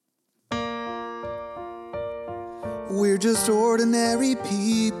We're just ordinary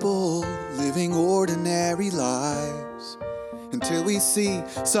people living ordinary lives until we see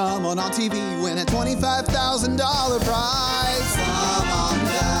someone on TV win a $25,000 prize. Come on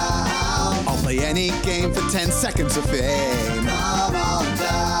down. I'll play any game for 10 seconds of fame. Come on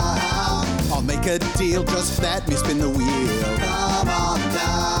down. I'll make a deal, just let me spin the wheel. Come on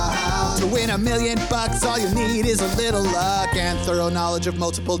down. To win $1 million, all you need is a little luck and thorough knowledge of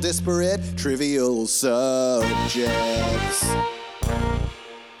multiple disparate trivial subjects.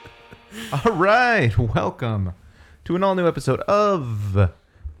 All right, welcome to an all-new episode of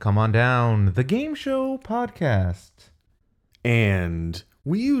Come On Down, the game show podcast. And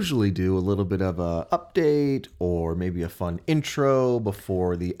we usually do a little bit of a update or maybe a fun intro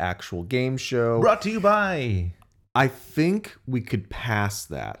before the actual game show. Brought to you by... I think we could pass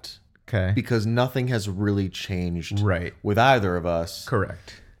that. Okay. Because nothing has really changed Right. with either of us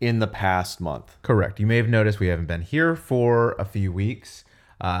Correct. in the past month. Correct. You may have noticed we haven't been here for a few weeks,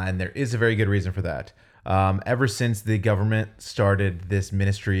 and there is a very good reason for that. Ever since the government started this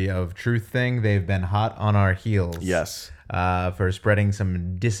Ministry of Truth thing, they've been hot on our heels. Yes. For spreading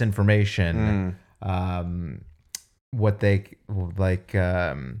some disinformation. What they like,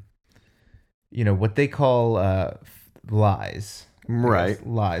 what they call lies. Right.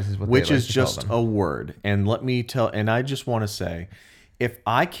 Lies is what Which they like is to call just them. a word. And let me tell, and I just want to say, if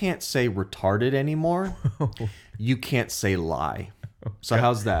I can't say retarded anymore, you can't say lie. So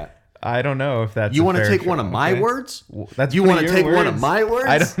how's that? I don't know if that's. You want to take one of my words? That's you one want of to your take one of words? my words?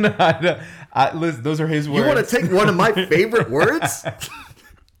 I don't know. Listen, those are his words. You want to take one of my favorite words?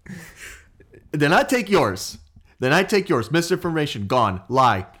 Then I take yours. Misinformation, gone.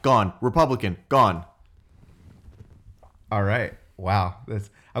 Lie, gone. Republican, gone. All right. Wow.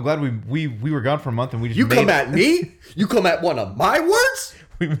 I'm glad we were gone for a month and we just Come at me? You come at one of my words?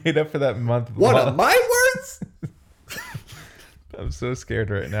 we made up for that month. One of my words? I'm so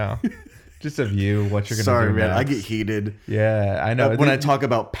scared right now. Just of you, what you're gonna do. Sorry, man. next. I get heated. Yeah, I know. When I talk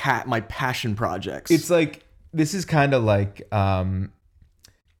about my passion projects. It's like, this is kind of like, when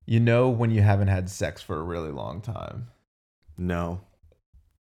you haven't had sex for a really long time. No.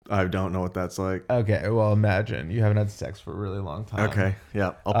 I don't know what that's like. Okay, well, imagine you haven't had sex for a really long time. Okay,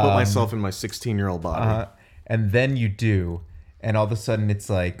 yeah. I'll put myself in my 16-year-old body. And then you do, and all of a sudden it's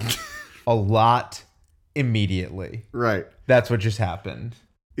like a lot immediately. Right. That's what just happened.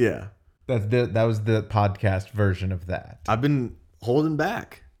 Yeah. That was the podcast version of that. I've been holding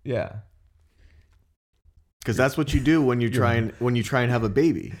back. Yeah. Because that's what you do when you try and have a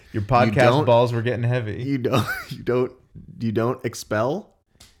baby. Your podcast balls were getting heavy. You don't expel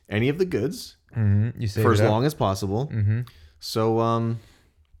any of the goods You save for it as up. long as possible. Mm-hmm.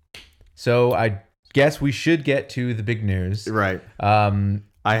 So I guess we should get to the big news. right.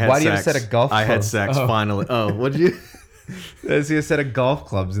 I had why do you sex. have a set of golf clubs? I had sex finally. Oh, what did you? I see a set of golf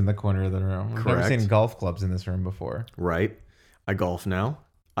clubs in the corner of the room. I've never Correct. seen golf clubs in this room before. Right. I golf now.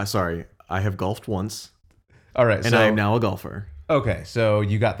 I have golfed once, All right, and I am now a golfer. Okay, so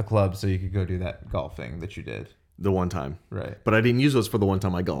you got the clubs so you could go do that golfing that you did. The one time. Right. But I didn't use those for the one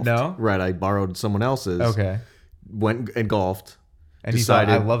time I golfed. No? Right. I borrowed someone else's. Okay. Went and golfed. And decided,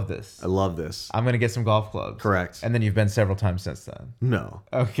 you thought, I love this. I love this. I'm going to get some golf clubs. Correct. And then you've been several times since then. No.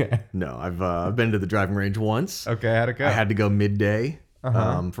 Okay. No. I've been to the driving range once. Okay, how'd it go? I had to go midday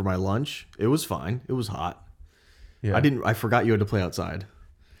Uh-huh. for my lunch. It was fine. It was hot. Yeah. I forgot you had to play outside.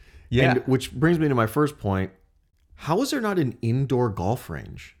 Yeah. And which brings me to my first point. How is there not an indoor golf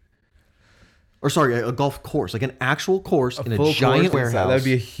range? Or sorry, a golf course, like an actual course in a full giant course inside. warehouse. That would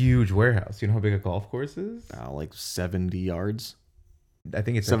be a huge warehouse. You know how big a golf course is? Like 70 yards. I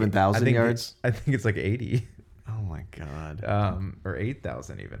think it's 7,000 yards? I think it's like 80. Oh my God. Or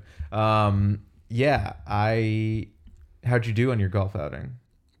 8,000 even. Yeah, how'd you do on your golf outing?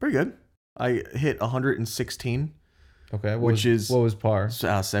 Pretty good. I hit 116, Okay. Which is- what was par?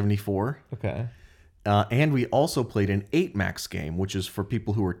 74. Okay. And we also played an 8 max game, which is for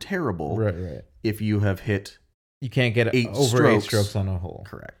people who are terrible. Right. If you have hit You can't get Eight over 8 strokes. strokes on a hole.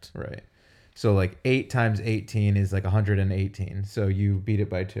 correct. Right. So like 8 times 18 is like 118. So you beat it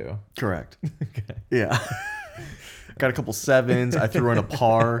by 2. Correct. Okay. Yeah. Got a couple sevens. I threw in a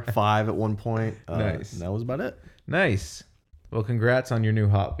par 5 at one point. Nice. That was about it. Nice. Well, congrats on your new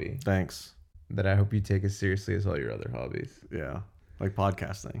hobby Thanks. that I hope you take as seriously as all your other hobbies. Yeah. Like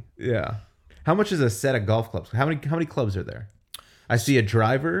podcasting. Yeah. How much is a set of golf clubs? How many clubs are there? I see a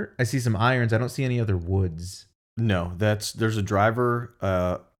driver. I see some irons. I don't see any other woods. No, there's a driver,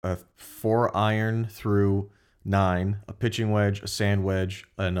 a 4 iron through 9, a pitching wedge, a sand wedge,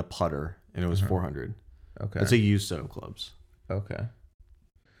 and a putter, and it was 400. Okay. That's a used set of clubs. Okay.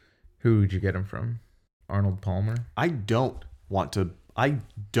 Who would you get them from? Arnold Palmer. I don't want to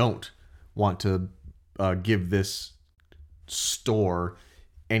give this store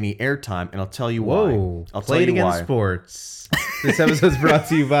any airtime, and I'll tell you why. I'll Play It Against Sports. This episode's brought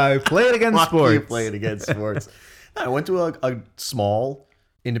to you by Play It Against Sports. Play It Against Sports. I went to a small,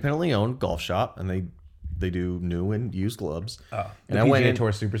 independently owned golf shop, and they do new and used gloves. Oh, and the I went PGA in,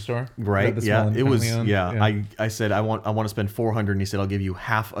 Tour Superstore. right? The Yeah, small it was. independently owned? I said I want to spend $400, and he said I'll give you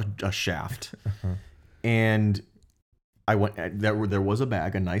half a shaft. And I went. There was a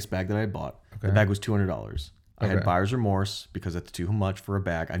bag, a nice bag that I had bought. Okay. The bag was $200. I had Okay. buyer's remorse because that's too much for a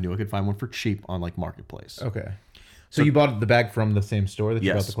bag. I knew I could find one for cheap on like Marketplace. Okay. So you bought the bag from the same store that you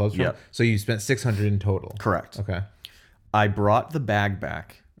Yes, bought the clothes from? yep. So you spent $600 in total. Correct. Okay. I brought the bag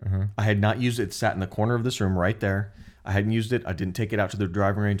back. I had not used it. It sat in the corner of this room right there. I hadn't used it. I didn't take it out to the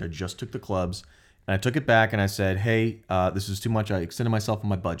driving range. I just took the clubs. And I took it back and I said, hey, this is too much. I extended myself on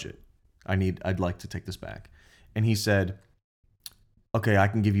my budget. I'd like to take this back. And he said, okay, I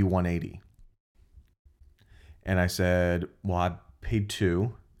can give you $180. And I said, well, I paid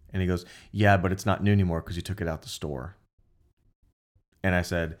 $2. And he goes, yeah, but it's not new anymore because you took it out the store. And I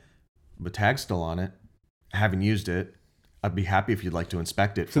said, the tag's still on it. I haven't used it. I'd be happy if you'd like to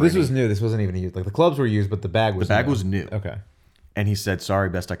inspect it. So this was new. This wasn't even used. Like the clubs were used, but the bag was new. Okay. And he said, sorry,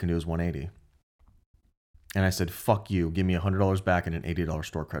 best I can do is $180. And I said, fuck you. Give me $100 back and an $80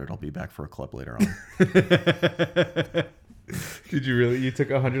 store credit. I'll be back for a club later on. Did you really? You took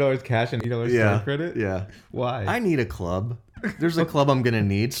 $100 cash and $80 store credit? Yeah. Why? I need a club. There's a club I'm going to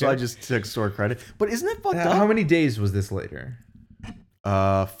need, so I just took store credit. But isn't it fucked up? How many days was this later?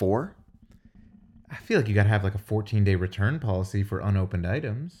 4. I feel like you got to have like a 14-day return policy for unopened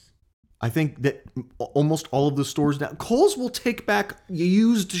items. I think that almost all of the stores now, Kohl's will take back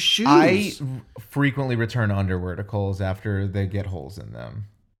used shoes. I frequently return underwear to Kohl's after they get holes in them.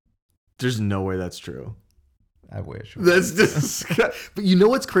 There's no way that's true. I wish. That's disgusting. But you know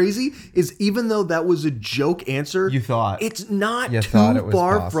what's crazy is even though that was a joke answer, You thought. it's not You too thought it was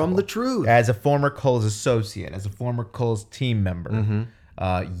far possible. from the truth. As a former Kohl's associate, as a former Kohl's team member,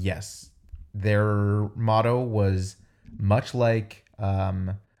 yes, their motto was much like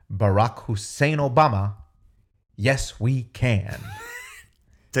Barack Hussein Obama, yes, we can.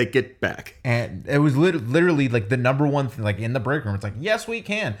 Take it back. And it was literally like the number one thing, like in the break room. It's like, yes, we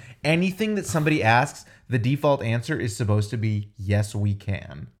can. Anything that somebody asks, the default answer is supposed to be, yes, we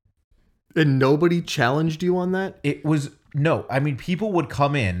can. And nobody challenged you on that? It was, no, I mean, people would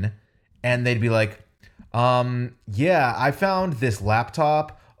come in and they'd be like, yeah, I found this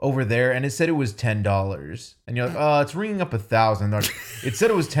laptop over there and it said it was $10. And you're like, oh, it's ringing up 1,000. Like, it said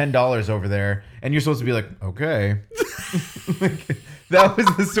it was $10 over there. And you're supposed to be like, okay. That was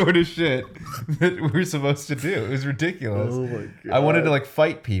the sort of shit that we were supposed to do. It was ridiculous. Oh my God. I wanted to like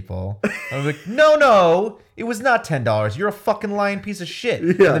fight people. I was like, no, it was not $10. You're a fucking lying piece of shit. Yeah.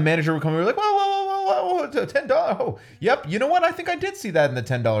 And the manager would come over like, whoa, $10. Oh, yep. You know what? I think I did see that in the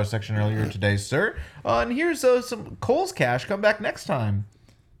 $10 section earlier today, sir. And here's some Kohl's cash. Come back next time.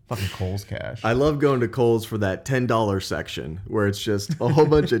 Fucking Kohl's cash. I love going to Kohl's for that $10 section where it's just a whole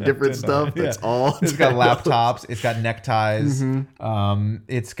bunch of different stuff. That's all. It's got $10. laptops. It's got neckties.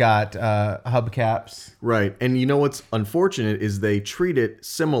 It's got hubcaps. Right. And you know what's unfortunate is they treat it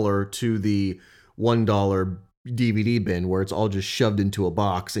similar to the $1 DVD bin where it's all just shoved into a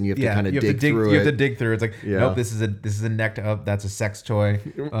box and you have to kind of dig through it. You have to dig through. It's like, Yeah. nope, this is a neck. That's a sex toy.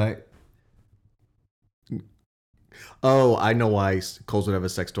 Oh, I know why Kohl's would have a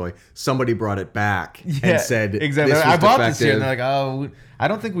sex toy. Somebody brought it back Yeah, and said, exactly. This was I bought defective. this here, and they're like, oh, I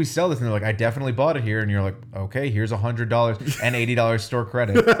don't think we sell this. And they're like, I definitely bought it here. And you're like, okay, here's $100 and $80 store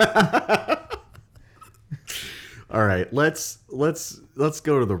credit. All right, let's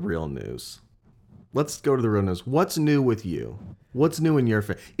go to the real news. Let's go to the real news. What's new with you? What's new in your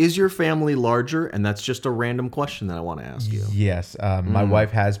family? Is your family larger? And that's just a random question that I want to ask you. Yes, my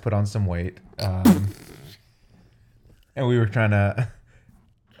wife has put on some weight, and we were trying to.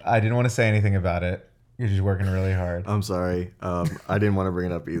 I didn't want to say anything about it. You're just working really hard. I'm sorry. I didn't want to bring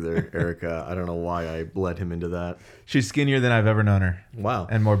it up either, Erica. I don't know why I led him into that. She's skinnier than I've ever known her, Wow.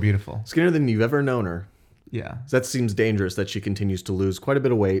 and more beautiful. Skinnier than you've ever known her. Yeah. That seems dangerous that she continues to lose quite a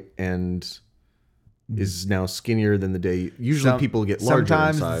bit of weight and is now skinnier than the day. Usually people get larger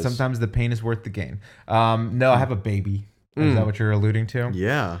in size. Sometimes the pain is worth the gain. No, I have a baby. Is that what you're alluding to?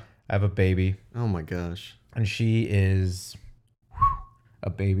 Yeah. I have a baby, Oh my gosh. and she is a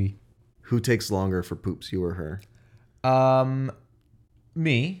baby. Who takes longer for poops, you or her?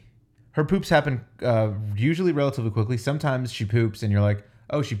 Me. Her poops happen usually relatively quickly. Sometimes she poops, and you're like,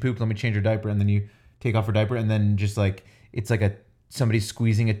 "Oh, she pooped. Let me change her diaper," and then you take off her diaper, and then just like it's like somebody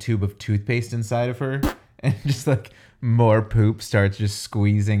squeezing a tube of toothpaste inside of her, and just like more poop starts just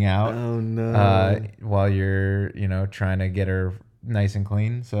squeezing out. Oh no. While you're, trying to get her nice and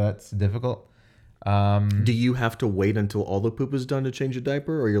clean. So that's difficult. Do you have to wait until all the poop is done to change a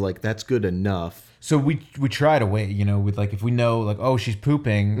diaper, or you're like, that's good enough? So we try to wait, with like, if we know like, oh, she's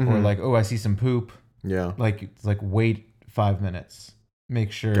pooping, or like, oh, I see some poop. Yeah. Like, it's like wait 5 minutes.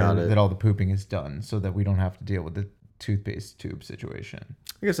 Make sure that all the pooping is done so that we don't have to deal with the toothpaste tube situation.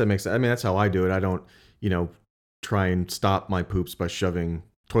 I guess that makes sense. I mean, that's how I do it. I don't, try and stop my poops by shoving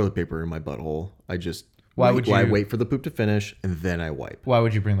toilet paper in my butthole. I just I wait for the poop to finish and then I wipe. Why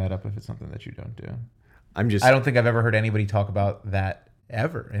would you bring that up if it's something that you don't do? I don't think I've ever heard anybody talk about that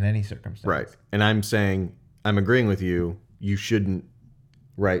ever in any circumstance. Right. And I'm saying, I'm agreeing with you. You shouldn't,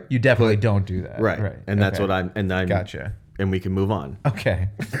 right? You definitely don't do that. Right. And that's what I'm gotcha. And we can move on. Okay.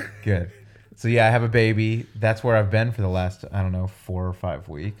 Good. So yeah, I have a baby. That's where I've been for the last, 4 or 5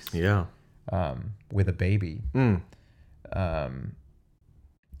 weeks. Yeah. With a baby.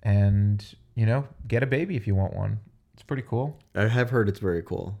 And, get a baby if you want one. It's pretty cool. I have heard it's very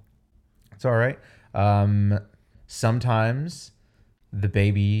cool. It's all right. Sometimes the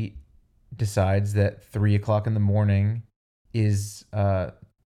baby decides that 3 o'clock in the morning is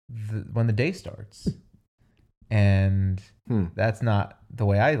when the day starts. And that's not the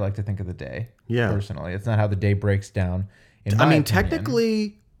way I like to think of the day. Yeah. Personally, it's not how the day breaks down. In my opinion.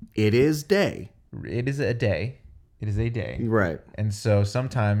 Technically, it is day. It is a day. It is a day. Right. And so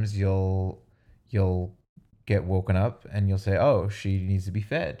sometimes you'll get woken up and you'll say, "Oh, she needs to be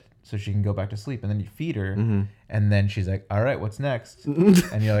fed so she can go back to sleep." And then you feed her, and then she's like, "All right, what's next?"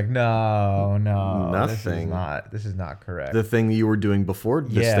 And you're like, "No, nothing. This is not correct." The thing you were doing before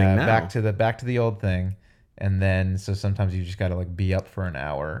this thing now. back to the old thing. And then so sometimes you just got to like be up for an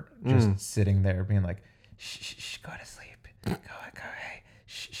hour, just sitting there being like, "Shh, go to sleep. Go, hey,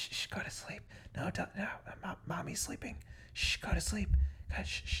 shh, go to sleep. No, mommy's sleeping. Shh, go to sleep.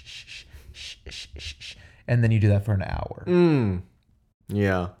 Shh. And then you do that for an hour.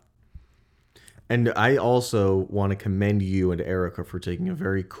 Yeah. And I also want to commend you and Erica for taking a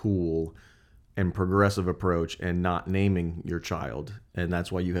very cool and progressive approach and not naming your child. And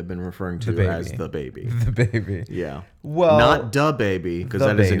that's why you have been referring to as the baby. The baby. Yeah. Well, not da baby, because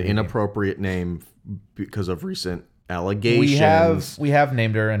that is an baby. inappropriate name because of recent allegations. We have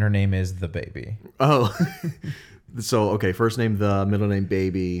named her, and her name is the baby. Oh. So, okay, first name the, middle name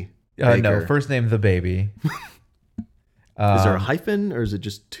baby. No, first name the baby. Is there a hyphen, or is it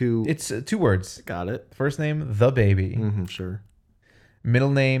just two? It's 2 words. Got it. First name the baby. Sure.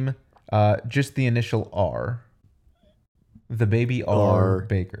 Middle name just the initial R. The baby R.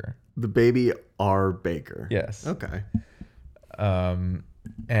 Baker. The baby R. Baker. Yes. Okay. And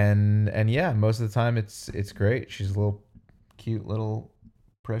yeah, most of the time it's great. She's a little cute little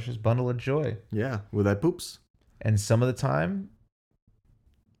precious bundle of joy. Yeah, with that poops. And some of the time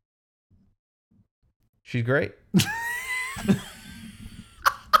she's great.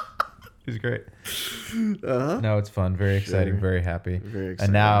 She's great. No, it's fun. Very exciting. Sure. Very happy. Very exciting.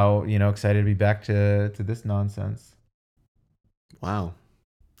 And now, excited to be back to this nonsense. Wow.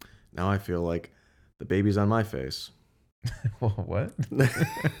 Now I feel like the baby's on my face. Well, what?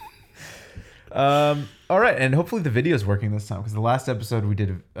 All right. And hopefully the video is working this time, because the last episode we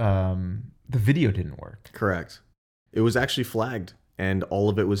did, the video didn't work. Correct. It was actually flagged, and all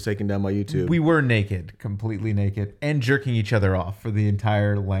of it was taken down by YouTube. We were naked, completely naked, and jerking each other off for the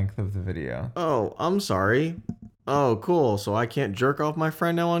entire length of the video. Oh, I'm sorry. Oh, cool. So I can't jerk off my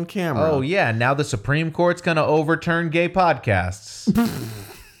friend now on camera. Oh, yeah. Now the Supreme Court's going to overturn gay podcasts.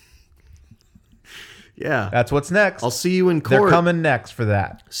 Yeah. That's what's next. I'll see you in court. They're coming next for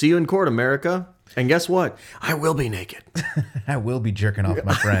that. See you in court, America. And guess what? I will be naked. I will be jerking off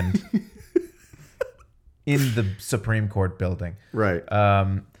my friend. In the Supreme Court building. Right.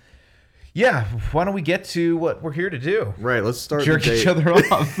 Yeah, why don't we get to what we're here to do? Right, let's start. Jerk each other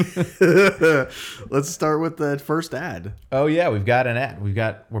off. Let's start with the first ad. Oh yeah, we've got an ad.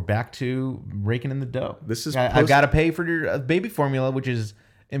 We're back to raking in the dough. This is I've got to pay for your baby formula, which is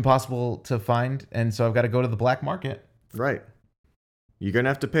impossible to find, and so I've got to go to the black market. Right. You're gonna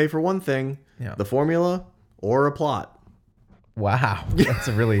have to pay for one thing: the formula or a plot. Wow, that's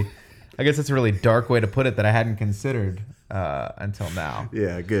I guess that's a really dark way to put it that I hadn't considered until now.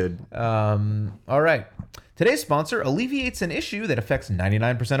 Yeah, good. All right. Today's sponsor alleviates an issue that affects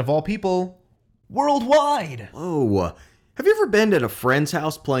 99% of all people worldwide. Oh, have you ever been at a friend's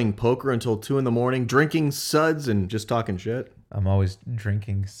house playing poker until 2 a.m, drinking suds and just talking shit? I'm always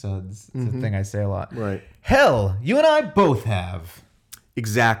drinking suds. It's a thing I say a lot. Right. Hell, you and I both have.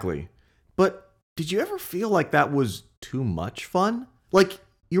 Exactly. But did you ever feel like that was too much fun? Like,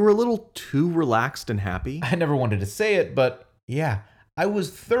 You were a little too relaxed and happy. I never wanted to say it, but yeah, I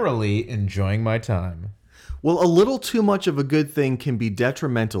was thoroughly enjoying my time. Well, a little too much of a good thing can be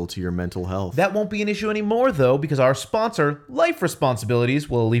detrimental to your mental health. That won't be an issue anymore, though, because our sponsor, Life Responsibilities,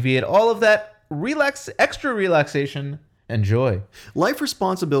 will alleviate all of that extra relaxation and joy. Life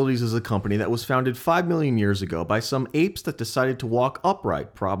Responsibilities is a company that was founded 5 million years ago by some apes that decided to walk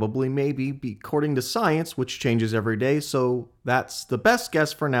upright, probably, maybe, according to science, which changes every day, so that's the best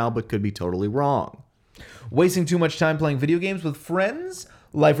guess for now, but could be totally wrong. Wasting too much time playing video games with friends?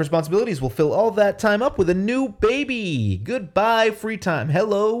 Life Responsibilities will fill all that time up with a new baby. Goodbye, free time.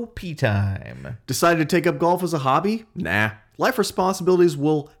 Hello, pee time. Decided to take up golf as a hobby? Nah. Life Responsibilities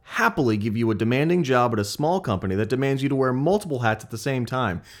will happily give you a demanding job at a small company that demands you to wear multiple hats at the same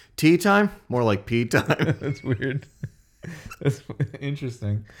time. Tea time? More like pee time. That's weird. That's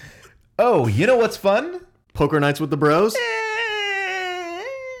interesting. Oh, you know what's fun? Poker nights with the bros?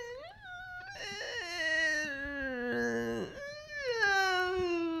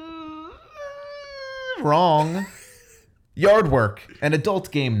 Wrong. Yard work and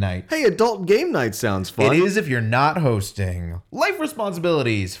adult game night. Hey, adult game night sounds fun. It is if you're not hosting. Life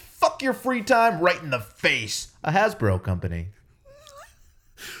Responsibilities. Fuck your free time right in the face. A Hasbro company.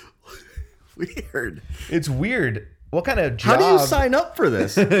 Weird. It's weird. What kind of job? How do you sign up for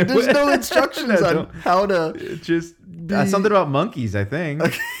this? There's no instructions on how to just something about monkeys, I think.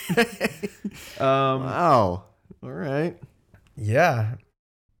 Wow. All right. Yeah.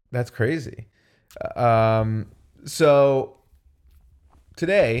 That's crazy. So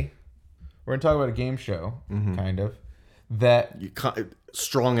today we're gonna talk about a game show, kind of, that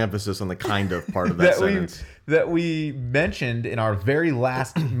strong emphasis on the kind of part of that sentence. that we mentioned in our very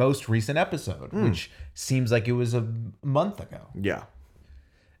last, most recent episode, which seems like it was a month ago. Yeah.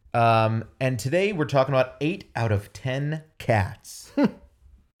 And today we're talking about 8 out of 10 cats.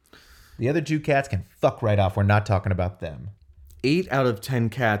 The other 2 cats can fuck right off. We're not talking about them. 8 out of 10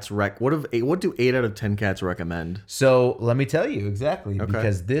 cats what do 8 out of 10 cats recommend? So let me tell you exactly,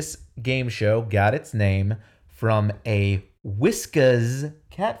 because this game show got its name from a Whiskas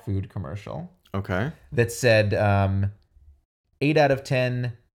cat food commercial. Okay. That said 8 out of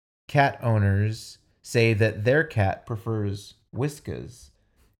 10 cat owners say that their cat prefers Whiskas.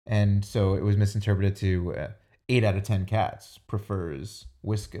 And so it was misinterpreted to 8 out of 10 cats prefers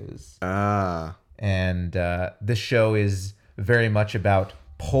Whiskas. And this show is very much about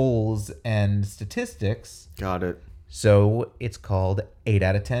polls and statistics. Got it. So it's called 8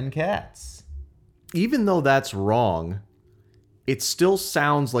 out of 10 cats. Even though that's wrong, it still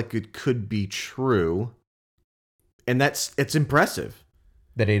sounds like it could be true. And it's impressive.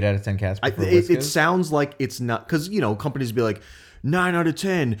 That 8 out of 10 cats prefer it Whiskas? sounds like it's not, because, companies be like, 9 out of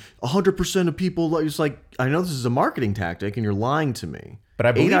 10, 100% of people. It's like, I know this is a marketing tactic and you're lying to me. But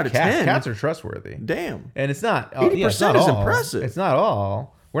I believe 8 out of 10, cats are trustworthy. Damn. And it's not. 80% it's not is all. impressive. It's not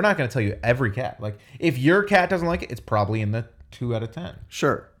all. We're not going to tell you every cat. Like, if your cat doesn't like it, it's probably in the 2 out of 10.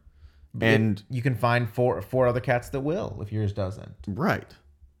 Sure. And you can find four other cats that will if yours doesn't. Right.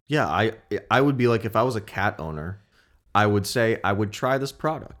 Yeah, I would be like, if I was a cat owner, I would say I would try this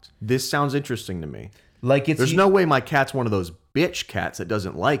product. This sounds interesting to me. Like, there's no way my cat's one of those bitch cats that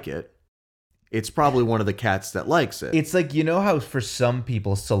doesn't like it. It's probably one of the cats that likes it. It's like, how for some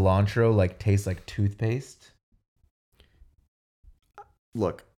people cilantro tastes like toothpaste?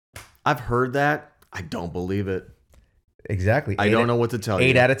 Look, I've heard that. I don't believe it. Exactly. I don't know what to tell you.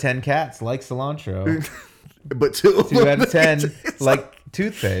 8 out of 10 cats like cilantro. But 2 out of 10 like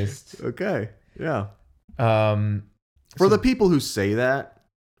toothpaste. Okay. Yeah. For the people who say that,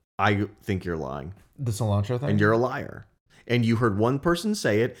 I think you're lying. The cilantro thing? And you're a liar. And you heard one person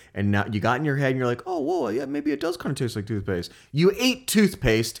say it, and now you got in your head and you're like, oh, whoa, yeah, maybe it does kind of taste like toothpaste. You ate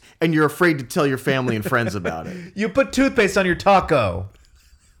toothpaste and you're afraid to tell your family and friends about it. You put toothpaste on your taco.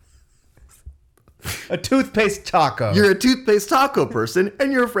 A toothpaste taco. You're a toothpaste taco person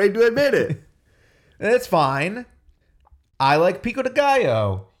and you're afraid to admit it. That's fine. I like Pico de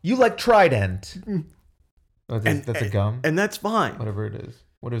Gallo. You like Trident. That's a gum? And that's fine. Whatever it is.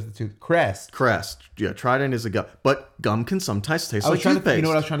 What is the tooth? Crest. Yeah, Trident is a gum. But gum can sometimes taste like You toothpaste. know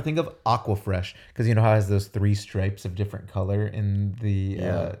what I was trying to think of? Aquafresh. Because you know how it has those 3 stripes of different color in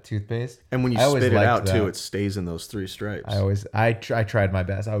the toothpaste? And when you spit it out, too, it stays in those 3 stripes. I tried my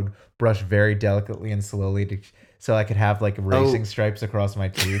best. I would brush very delicately and slowly so I could have racing stripes across my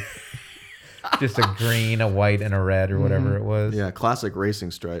teeth. Just a green, a white, and a red or whatever it was. Yeah, classic racing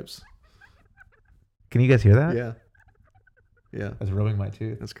stripes. Can you guys hear that? Yeah. Yeah. I was rubbing my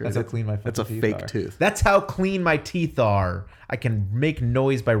tooth. That's crazy. That's how clean my teeth are. That's a fake tooth. That's how clean my teeth are. I can make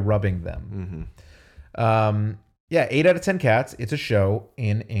noise by rubbing them. Yeah, 8 out of 10 cats. It's a show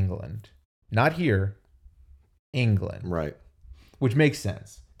in England. Not here, England. Right. Which makes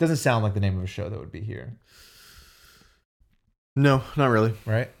sense. Doesn't sound like the name of a show that would be here. No, not really.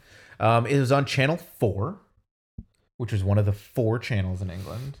 Right? It was on Channel 4, which was one of the 4 channels in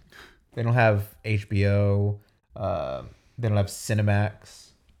England. They don't have HBO. They don't have Cinemax.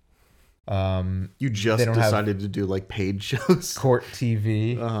 You just they don't decided to do like paid shows. Court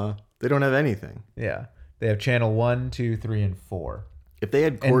TV. They don't have anything. Yeah. They have Channel 1, 2, 3, and 4. If they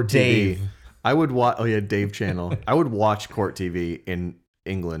had And Court Dave. TV, I would watch. Oh yeah, Dave Channel. I would watch Court TV in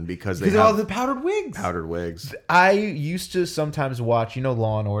England because they Because of all have the powdered wigs. powdered wigs. I used to sometimes watch,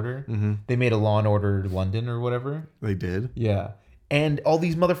 Law and Order? Mm-hmm. They made a Law and Order London or whatever. They did. Yeah. And all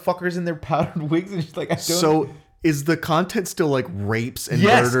these motherfuckers in their powdered wigs. And just like, I don't. So is the content still like rapes and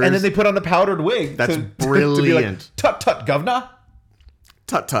yes, murders? and then they put on the powdered wig. That's to be like, brilliant. tut tut, governor.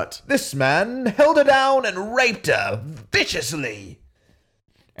 Tut tut. This man held her down and raped her viciously.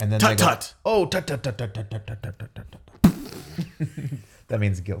 And then Tut they go, tut. Oh, tut tut tut tut tut tut tut tut tut tut. That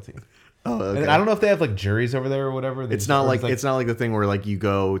means guilty. Oh, okay. And I don't know if they have like juries over there or whatever. It's not like the thing where like you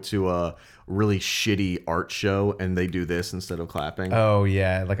go to a really shitty art show and they do this instead of clapping. Oh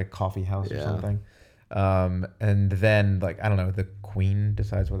yeah, like a coffee house or Yeah. something. And then like I don't know, the queen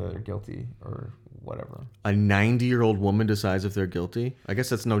decides whether they're guilty or whatever. A 90-year-old woman decides if they're guilty. I guess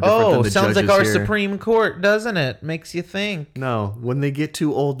that's no different than Oh, the sounds like judges our here. Supreme Court, doesn't it? Makes you think. No, when they get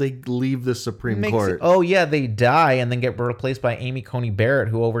too old, they leave the Supreme Court. Oh yeah, they die and then get replaced by Amy Coney Barrett,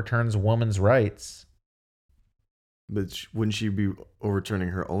 who overturns women's rights. But wouldn't she be overturning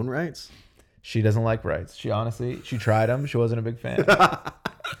her own rights? She doesn't like rights. She tried them. She wasn't a big fan.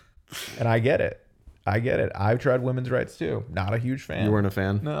 And I get it. I've tried women's rights too. Not a huge fan. You weren't a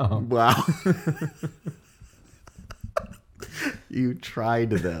fan? No. Wow. You tried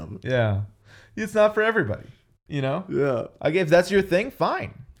them. Yeah. It's not for everybody. Yeah. If that's your thing,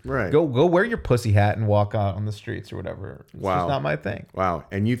 fine. Right. Go wear your pussy hat and walk out on the streets or whatever. It's Wow. just not my thing. Wow.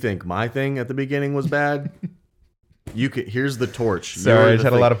 And you think my thing at the beginning was bad? Here's the torch. Sorry, I just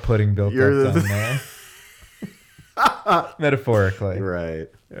had a lot of pudding built you're up the- down there. Metaphorically. Right.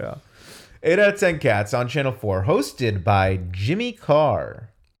 Yeah. 8 out of 10 cats on Channel 4, hosted by Jimmy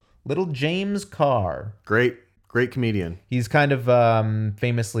Carr. Little James Carr. Great comedian. He's kind of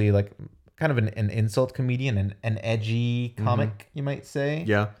famously like kind of an insult comedian, an edgy comic, you might say.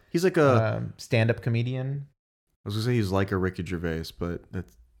 Yeah. He's like a stand-up comedian. I was gonna say he's like a Ricky Gervais, but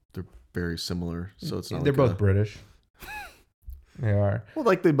they're very similar. So it's not. They're both British. They are. Well,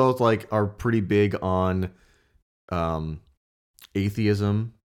 like they both like are pretty big on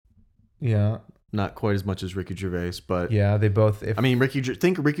atheism. Yeah. Not quite as much as Ricky Gervais, but Yeah, they both.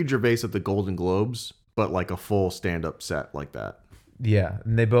 think Ricky Gervais at the Golden Globes, but like a full stand-up set like that. Yeah,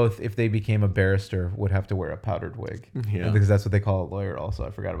 and they both, if they became a barrister, would have to wear a powdered wig. Yeah. Because that's what they call a lawyer also. I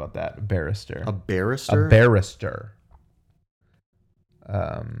forgot about that. A barrister. A barrister? A barrister.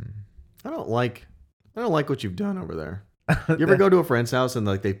 I don't like what you've done over there. You ever go to a friend's house and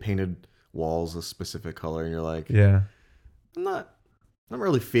like they painted walls a specific color and you're like, Yeah. I'm not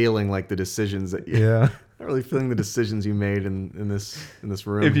really feeling like the decisions that you Yeah. not really feeling the decisions you made in this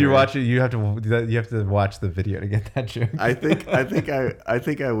room. If you here. watch it, you have to watch the video to get that joke. I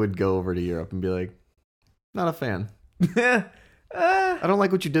think I would go over to Europe and be like, not a fan. I don't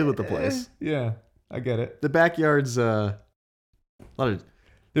like what you did with the place. Yeah, I get it. The backyard's a lot of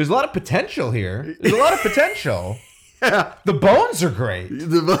There's a lot of potential here. There's a lot of potential. yeah. The bones are great.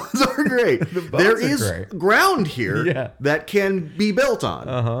 The bones are great. bones There are is great. ground here Yeah. that can be built on.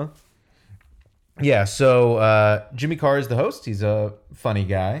 Uh-huh. Yeah, so Jimmy Carr is the host. He's a funny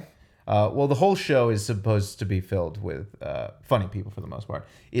guy. Well, the whole show is supposed to be filled with funny people for the most part.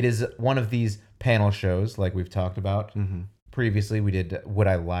 It is one of these panel shows, like we've talked about. Mm-hmm. Previously, we did Would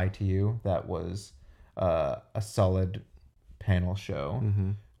I Lie to You? That was a solid panel show.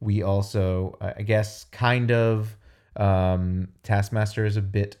 Mm-hmm. We also, I guess, kind of... Taskmaster is a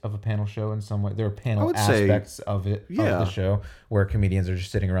bit of a panel show in some way. There are panel aspects of it, of the show, where comedians are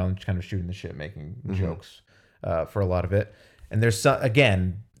just sitting around kind of shooting the shit, making jokes for a lot of it. And there's some,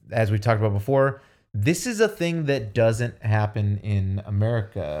 again, as we talked about before, this is a thing that doesn't happen in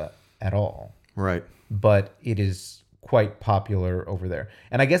America at all. Right. But it is quite popular over there.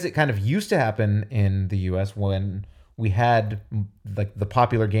 And I guess it kind of used to happen in the US when we had like the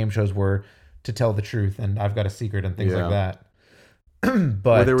popular game shows were To Tell the Truth and I've Got a Secret and things like that.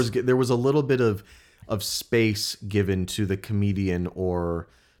 But where there was a little bit of space given to the comedian or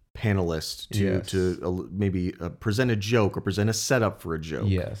panelist to maybe present a joke or present a setup for a joke.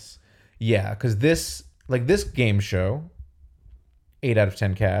 Yes. Yeah, because this game show, 8 out of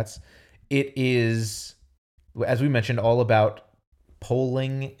 10 cats, it is as we mentioned, all about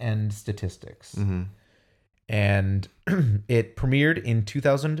polling and statistics. Mm-hmm. And it premiered in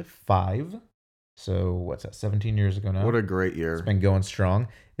 2005. So what's that? 17 years ago now. What a great year. It's been going strong.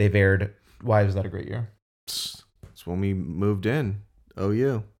 They've aired. Why was that a great year? It's when we moved in.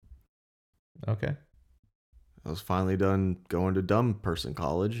 OU. Okay. I was finally done going to dumb person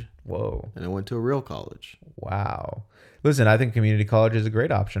college, Whoa. and I went to a real college. Wow. Listen, I think community college is a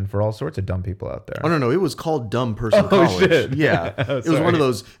great option for all sorts of dumb people out there. Oh no, it was called dumb person college. Shit. Yeah, Oh, it was one sorry. of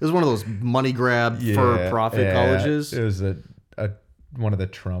those. It was one of those money grab for profit colleges. It was a one of the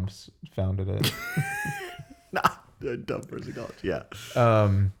Trumps founded it. Not a dumb person college. Yeah.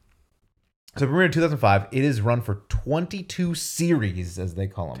 So premiered in 2005. It is run for 22 series, as they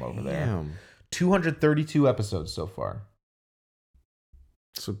call them over there. Damn. 232 episodes so far.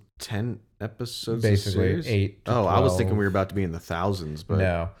 So 10 episodes. Basically, a series? 8 to Oh, I was 12. thinking we were about to be in the thousands, but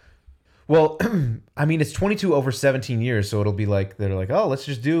No. Well, I mean, it's 22 over 17 years, so it'll be like, they're like, oh, let's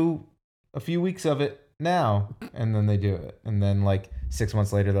just do a few weeks of it now. And then they do it. And then like 6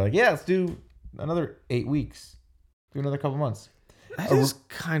 months later, they're like, yeah, let's do another 8 weeks. Do another couple months. that is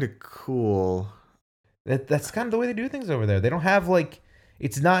kind of cool. That's kind of the way they do things over there. They don't have like,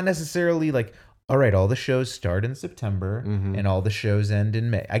 it's not necessarily like, all right, all the shows start in September and all the shows end in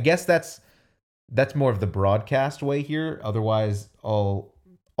May. I guess that's more of the broadcast way here. Otherwise, all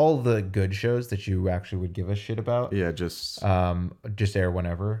the good shows that you actually would give a shit about, Yeah, just just air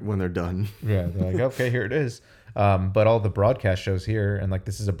whenever. when they're done. Yeah, they're like, okay, here it is. But all the broadcast shows here, and like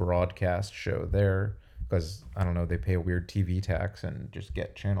this is a broadcast show there because I don't know, they pay a weird TV tax and just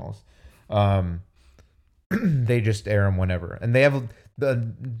get channels. They just air them whenever, and they have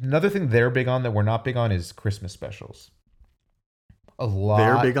another thing they're big on that we're not big on is Christmas specials. A lot.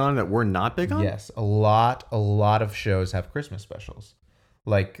 They're big on that we're not big on? Yes, a lot of shows have Christmas specials.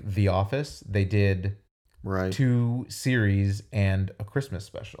 Like The Office, they did Right. 2 series and a Christmas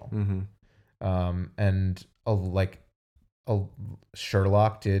special. Mm-hmm. And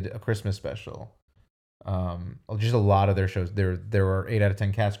Sherlock did a Christmas special. Just a lot of their shows. There were 8 out of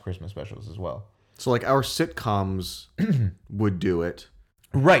 10 Cats Christmas specials as well. So like our sitcoms would do it,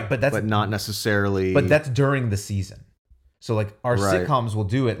 Right, but not necessarily. But that's during the season. So like our Right. sitcoms will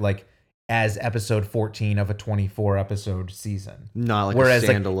do it like as episode 14 of a 24 episode season. not like Whereas a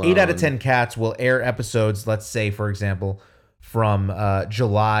like standalone. 8 out of 10 Cats will air episodes, let's say for example, from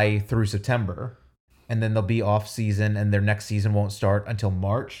July through September, and then they'll be off season and their next season won't start until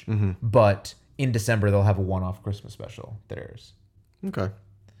March. Mm-hmm. But in December they'll have a one-off Christmas special that airs. Okay.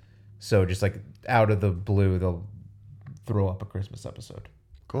 So just like out of the blue, they'll throw up a Christmas episode.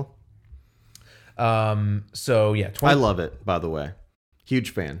 Cool. So yeah, I love it, by the way. Huge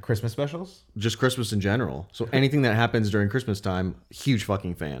fan. Christmas specials. Just Christmas in general. So anything that happens during Christmas time, huge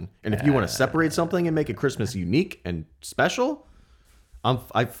fucking fan. And if you want to separate something and make it Christmas unique and special, I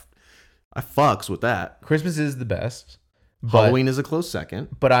fucks with that. Christmas is the best. But, Halloween is a close second.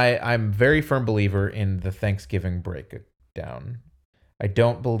 But I'm very firm believer in the Thanksgiving breakdown. I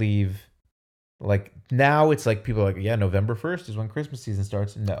don't believe, like, now it's like people are like, yeah, November 1st is when Christmas season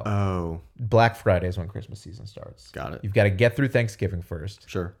starts. No. Oh, Black Friday is when Christmas season starts. got it. You've got to get through Thanksgiving first.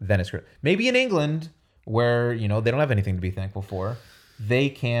 Sure. Then it's Christmas. Maybe in England, where, you know, they don't have anything to be thankful for, they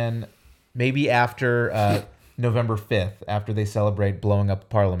can, maybe after November 5th, after they celebrate blowing up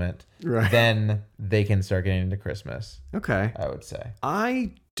Parliament, Right. then they can start getting into Christmas, Okay. I would say.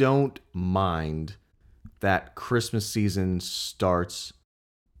 I don't mind that Christmas season starts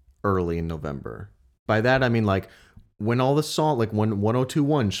early in November. By that I mean like when all the song, like when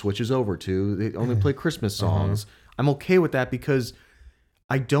 1021 switches over to they only play Christmas songs. I'm okay with that because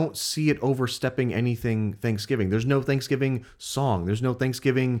I don't see it overstepping anything Thanksgiving. There's no Thanksgiving song. There's no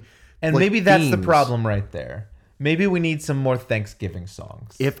Thanksgiving. And like, maybe that's the themes. problem right there. Maybe we need some more Thanksgiving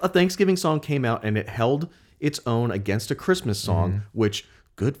songs. If a Thanksgiving song came out and it held its own against a Christmas song, which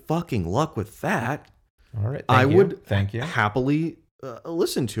good fucking luck with that. All right. I would Thank you. happily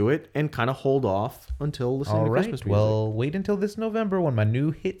listen to it and kind of hold off until listening All to right. Christmas music. Well, wait until this November when my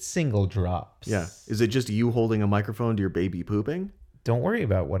new hit single drops. Yeah. Is it just you holding a microphone to your baby pooping? Don't worry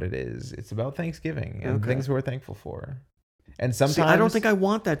about what it is. It's about Thanksgiving and Okay. things we're thankful for. And sometimes See, I don't think I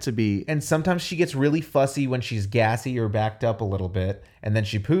want that to be. And sometimes she gets really fussy when she's gassy or backed up a little bit, and then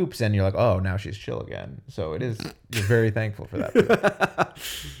she poops, and you're like, "Oh, now she's chill again." So it is. You're very thankful for that.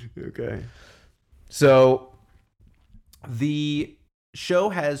 Okay. So the show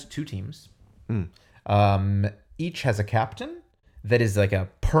has 2 teams. Each has a captain that is like a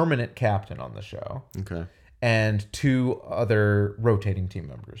permanent captain on the show, Okay. and 2 other rotating team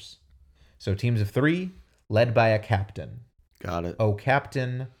members. So teams of 3, led by a captain. Got it. Oh,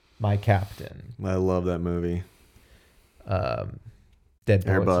 captain, My Captain. I love that movie. Dead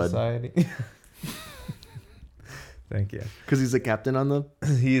Air Poet Bud. Society. Thank you. Because he's the captain on the...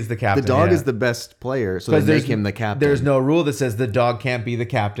 He is the The captain. dog yeah. is the best player, so they there's- make him the captain. There's no rule that says the dog can't be the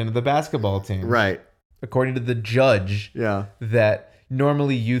captain of the basketball team. Right. According to the judge, Yeah. that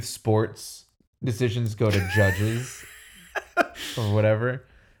normally youth sports decisions go to judges or whatever.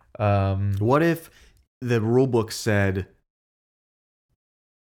 What if the rule book said...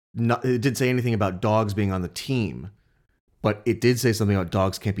 it didn't say anything about dogs being on the team, but it did say something about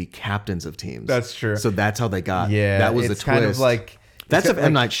dogs can't be captains of teams. That's true. So that's how they got. Yeah, that was the it's twist. kind of like that's it's if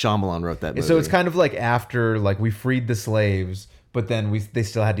M. Night Shyamalan wrote that movie. So it's kind of like after like we freed the slaves, but then they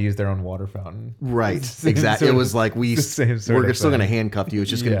still had to use their own water fountain. right. Same Exactly. sort It of- was like the same sort we're of still going to thing. handcuff you. It's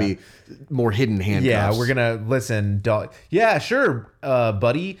just going to Yeah. be more hidden handcuffs. Yeah, we're gonna listen, dog. Yeah, sure,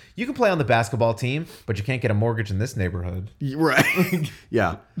 buddy. You can play on the basketball team, but you can't get a mortgage in this neighborhood. Right.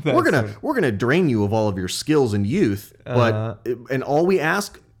 Yeah. We're gonna drain you of all of your skills and youth, but and all we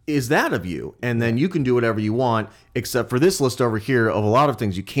ask is that of you, and then you can do whatever you want, except for this list over here of a lot of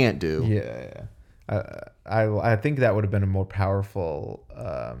things you can't do. Yeah. I think that would have been a more powerful.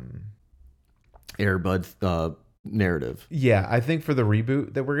 Air Bud narrative. Yeah, I think for the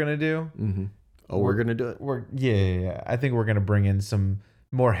reboot that we're gonna do, Oh, we're gonna do it. yeah. I think we're gonna bring in some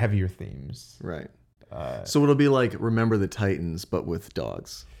more heavier themes. Right. So it'll be like Remember the Titans, but with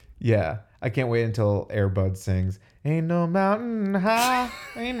dogs. Yeah, I can't wait until Air Bud sings "Ain't no mountain high,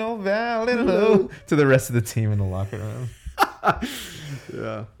 ain't no valley low" to the rest of the team in the locker room.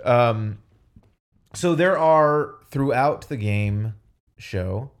 Yeah. So there are throughout the game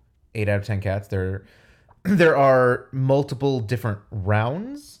show 8 out of 10 cats. There are multiple different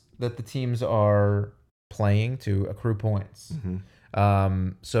rounds that the teams are playing to accrue points.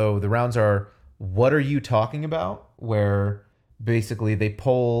 So the rounds are "What are you talking about?" where basically they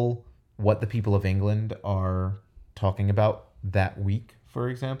poll what the people of England are talking about that week, for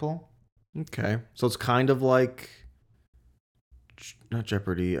example. Okay. So it's kind of like not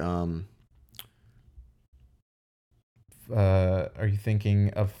Jeopardy. Are you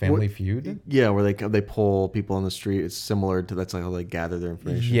thinking of Family Feud? Yeah, where they poll people on the street. It's similar to that's like how they gather their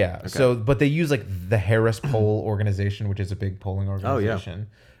information. Yeah. Okay. So, but they use like the Harris Poll organization, which is a big polling organization.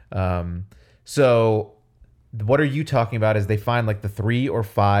 So, what are you talking about? Is they find like the 3 or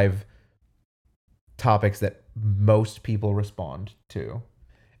 5 topics that most people respond to,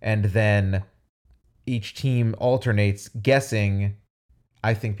 and then each team alternates guessing.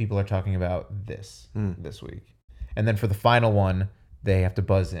 I think people are talking about this week. And then for the final one, they have to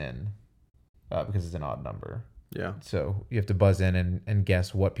buzz in because it's an odd number. Yeah. So you have to buzz in and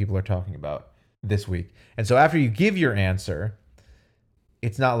guess what people are talking about this week. And so after you give your answer,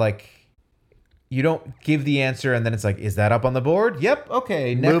 it's not like you don't give the answer and then it's like, is that up on the board? Yep.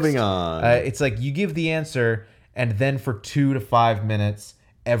 Okay. Next. Moving on. It's like you give the answer and then for 2 to 5 minutes,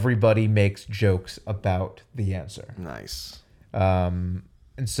 everybody makes jokes about the answer. Nice.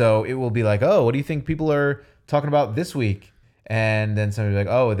 And so it will be like, oh, what do you think people are talking about this week? And then somebody will be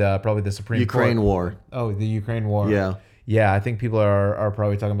like, oh, probably the Supreme Ukraine Court. war. Oh, the Ukraine war. Yeah. Yeah, I think people are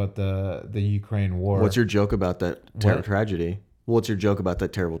probably talking about the Ukraine war. What's your joke about that What? tragedy? What's your joke about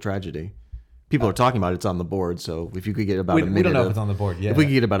that terrible tragedy? People are talking about it. It's on the board. So if you could get about a minute, we don't know if it's on the board yet. If we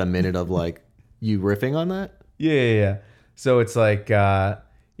could get about a minute of like you riffing on that, Yeah. So it's like,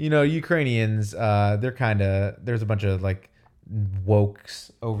 Ukrainians, there's a bunch of like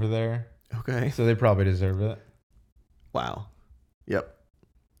wokes over there. okay. So they probably deserve it. Wow. Yep.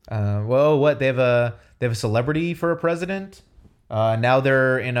 What? They have a celebrity for a president? Now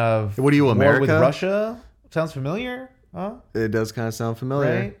they're in a What are you, war America? with Russia? Sounds familiar, huh? It does kind of sound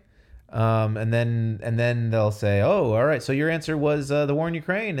familiar. Right. And then they'll say, oh, all right. So your answer was the war in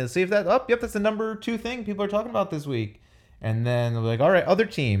Ukraine. And see if that. Oh, yep, that's the number 2 thing people are talking about this week. And then they'll be like, all right, other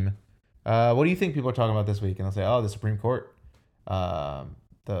team. What do you think people are talking about this week? And they'll say, oh, the Supreme Court, the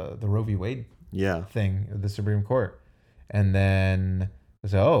Roe v. Wade Yeah. thing, the Supreme Court. And then they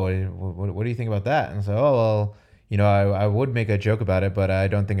say, oh, what do you think about that? And say, oh, well, I would make a joke about it, but I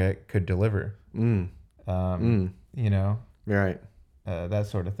don't think I could deliver. Right. That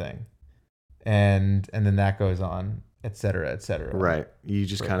sort of thing. And then that goes on, et cetera, et cetera. Right. You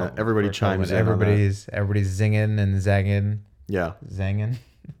just For a kind of couple- everybody for a couple chimes in. minutes. Everybody's zinging and zagging. Yeah. Zanging.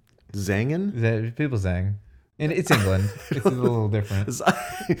 Zangin? People zang. And it's England. It's a little different.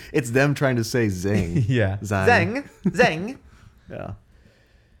 It's them trying to say zing. Yeah. Zang. Zang. Yeah.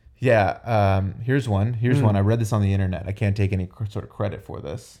 Yeah. Here's one. I read this on the internet. I can't take any sort of credit for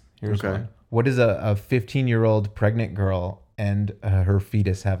this. Here's Okay. one. What does a 15-year-old pregnant girl and her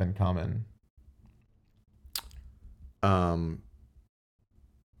fetus have in common?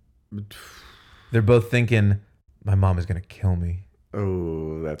 They're both thinking, my mom is going to kill me.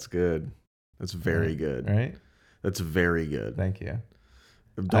 Oh, that's good. That's very good. Right? That's very good. Thank you.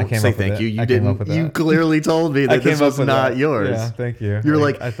 Don't came say up with thank it. you. You I came up didn't. with You that. clearly told me I that came this up was with not that. yours. Yeah, thank you. You're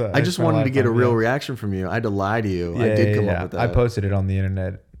like, I I just wanted to get a real reaction. reaction from you. I had to lie to you. I did come up with that. I posted it on the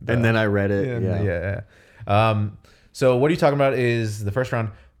internet. And then I read it. Yeah. So what are you talking about is the first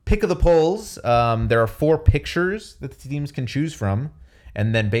round pick of the polls. There are 4 pictures that the teams can choose from.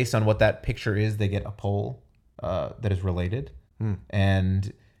 And then based on what that picture is, they get a poll that is related.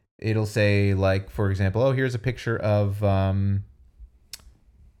 And it'll say, like, for example, oh, here's a picture of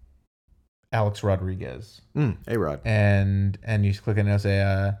Alex Rodriguez. A-Rod. And you click it and it'll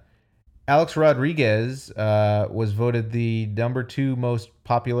say, Alex Rodriguez was voted the number 2 most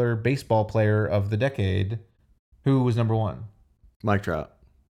popular baseball player of the decade. Who was number 1? Mike Trout.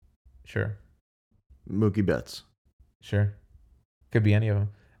 Sure. Mookie Betts. Sure. Could be any of them.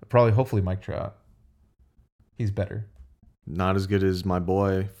 Probably, hopefully, Mike Trout. He's better. Not as good as my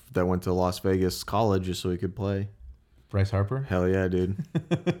boy that went to Las Vegas College just so he could play. Bryce Harper? Hell yeah, dude.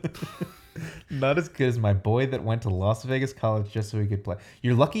 Not as good as my boy that went to Las Vegas College just so he could play.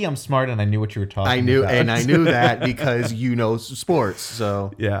 You're lucky I'm smart and I knew what you were talking about. I knew that because you know sports.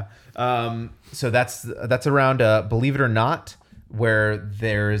 So yeah. So that's around believe it or not, where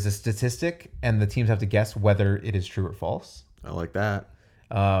there is a statistic and the teams have to guess whether it is true or false. I like that.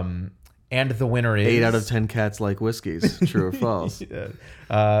 And the winner is 8 out of 10 cats like whiskeys. True or false?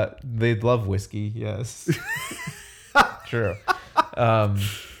 Yeah. They love whiskey. Yes. True.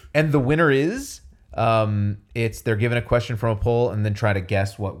 And the winner is they're given a question from a poll and then try to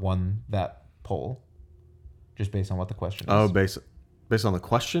guess what won that poll, just based on what the question is. Oh, based on the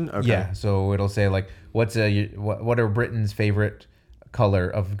question. Okay. Yeah. So it'll say, like, what are Britain's favorite color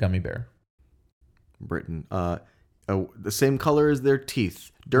of gummy bear? Britain. The same color as their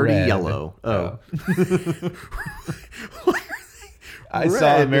teeth. Dirty Red. yellow. Oh. I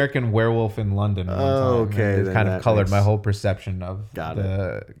saw American Werewolf in London one time. Okay, It then kind of that colored makes- my whole perception of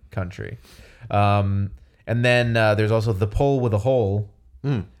the country. And then there's also the poll with a hole,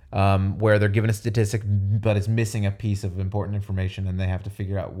 where they're given a statistic, but it's missing a piece of important information, and they have to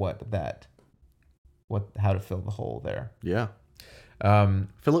figure out how to fill the hole there. Yeah.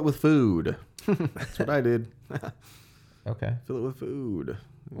 Fill it with food. That's what I did. Okay. Fill it with food.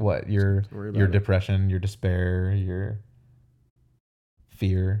 What your worry about your it. depression, your despair, your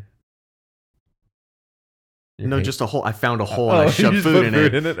fear. Your No, hate? just a hole. I found a hole and I you shoved just food put in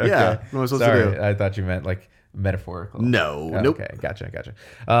food it. in it? Okay. Yeah. What am I supposed Sorry, to do? I thought you meant like metaphorical. No. Oh, Nope. Okay, gotcha.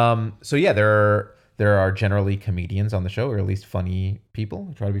 So yeah, there are generally comedians on the show, or at least funny people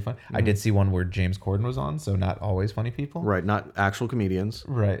who try to be fun. I did see one where James Corden was on, so not always funny people. Right. Not actual comedians.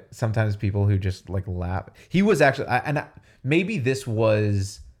 Right. Sometimes people who just like laugh. He was actually, maybe this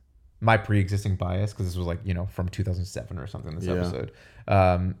was my pre-existing bias because this was like, from 2007 or something. This Yeah. episode,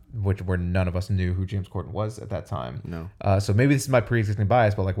 where none of us knew who James Corden was at that time. No. So maybe this is my pre-existing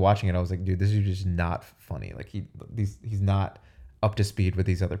bias, but like watching it, I was like, dude, this is just not funny. Like he's not up to speed with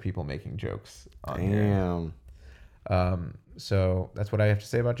these other people making jokes on here. Damn. So that's what I have to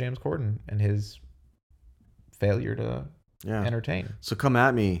say about James Corden and his failure to Yeah. entertain. So come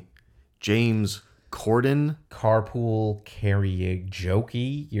at me, James Corden. Carpool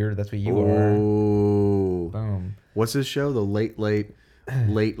karaoke. That's what you are. Oh. Boom. What's his show? The late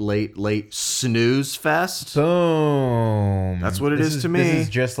snooze fest. Boom. That's what it This is to me. This is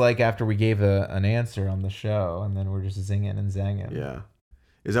just like after we gave an answer on the show, and then we're just zinging and zanging. Yeah.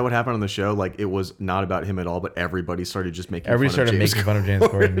 Is that what happened on the show? Like, it was not about him at all, but everybody started just making Everybody fun started of James making fun of James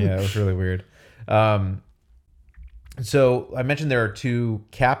Corden. Yeah, it was really weird. So I mentioned there are 2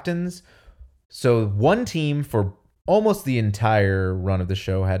 captains. So one team for almost the entire run of the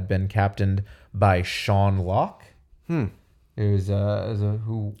show had been captained by Sean Locke. Who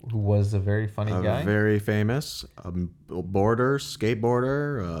was a very funny guy. Very famous boarder,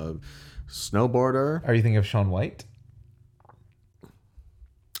 skateboarder, snowboarder. Are you thinking of Sean White?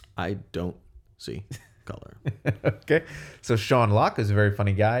 I don't see color. Okay. So Sean Locke is a very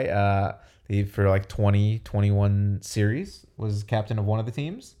funny guy. He, for like 21 series, was captain of one of the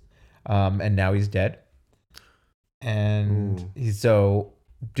teams. And now he's dead. And so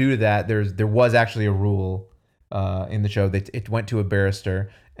due to that, there was actually a rule in the show that it went to a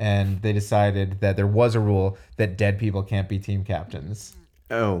barrister, and they decided that there was a rule that dead people can't be team captains.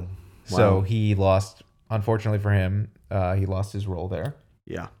 Oh, wow. So he lost, unfortunately for him, he lost his role there.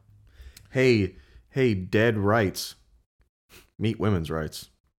 Yeah. Hey, dead rights. Meet women's rights.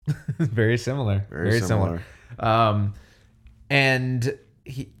 Very similar. Very similar. And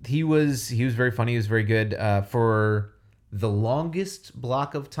he was very funny. He was very good. For The longest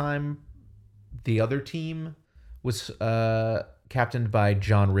block of time, the other team was captained by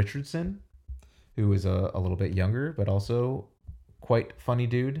John Richardson, who is a little bit younger, but also quite funny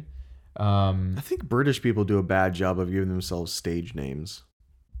dude. I think British people do a bad job of giving themselves stage names.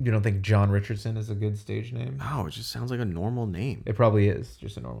 You don't think John Richardson is a good stage name? Oh, it just sounds like a normal name. It probably is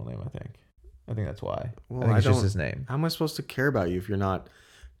just a normal name, I think. I think that's why. Well, I think it's just his name. How am I supposed to care about you if you're not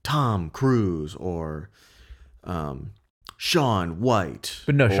Tom Cruise or Sean White?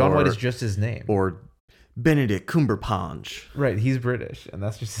 But no, Sean White is just his name. Or Benedict Cumberbatch. Right, he's British, and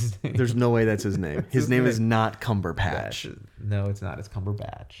that's just his name. There's no way that's his name. His name is not Cumberpatch. No, it's not. It's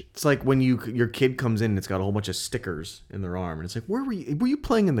Cumberbatch. It's like when your kid comes in and it's got a whole bunch of stickers in their arm, and it's like, where were you? Were you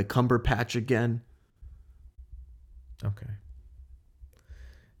playing in the Cumberpatch again? Okay.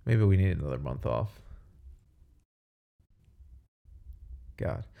 Maybe we need another month off.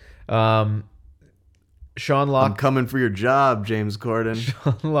 God. Sean I'm Locke. coming for your job, James Corden.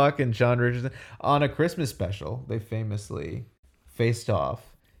 Sean Locke and John Richardson on a Christmas special. They famously faced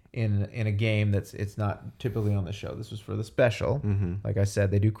off in a game it's not typically on the show. This was for the special. Mm-hmm. Like I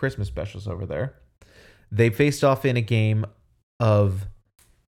said, they do Christmas specials over there. They faced off in a game of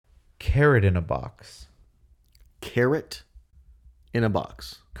carrot in a box. Carrot in a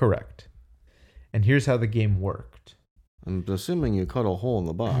box. Correct. And here's how the game worked. I'm assuming you cut a hole in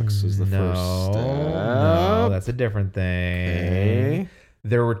the box is the first step. No, that's a different thing. Okay.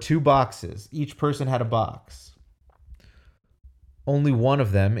 There were 2 boxes. Each person had a box. Only one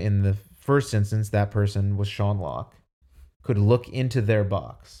of them, in the first instance, that person was Sean Locke, could look into their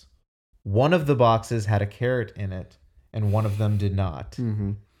box. One of the boxes had a carrot in it, and one of them did not.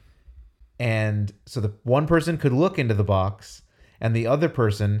 Mm-hmm. And so the one person could look into the box, and the other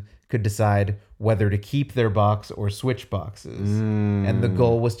person could decide whether to keep their box or switch boxes. And the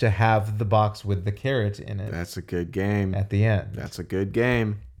goal was to have the box with the carrot in it. That's a good game. At the end. That's a good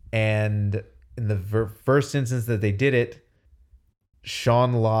game. And in the first instance that they did it,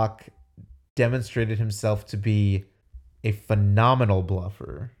 Sean Locke demonstrated himself to be a phenomenal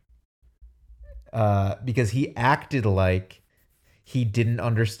bluffer. Because he acted like he didn't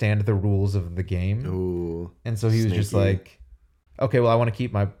understand the rules of the game. Ooh. And so he was just like, okay, well, I want to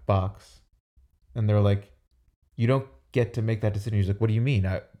keep my box. And they're like, you don't get to make that decision. He's like, what do you mean?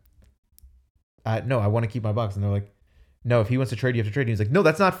 No, I want to keep my box. And they're like, no, if he wants to trade, you have to trade. And he's like, no,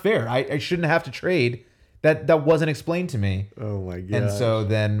 that's not fair. I shouldn't have to trade. That wasn't explained to me. Oh my god. And so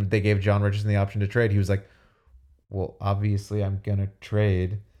then they gave John Richardson the option to trade. He was like, well, obviously I'm going to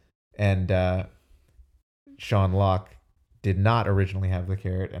trade. And Sean Locke did not originally have the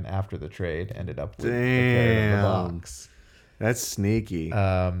carrot, and after the trade ended up with the carrot in the box. That's sneaky.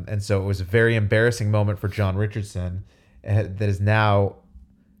 And so it was a very embarrassing moment for John Richardson. That is now,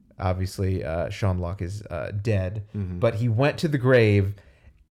 obviously, Sean Locke is dead. Mm-hmm. But he went to the grave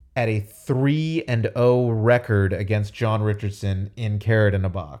at a 3-0 record against John Richardson in carrot in a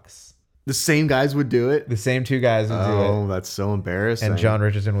box. The same guys would do it? The same 2 guys would do it. Oh, that's so embarrassing. And John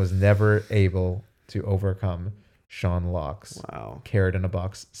Richardson was never able to overcome Sean Locke's carrot in a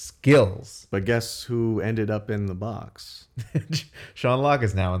box skills. But guess who ended up in the box? Sean Locke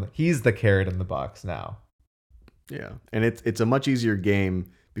is now he's the carrot in the box now. Yeah, and it's a much easier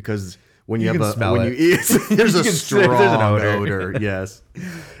game because when you, can have smell when it. you eat, there's a There's strong an odor. odor. Yes.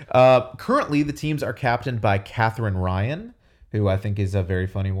 Currently, the teams are captained by Catherine Ryan, who I think is a very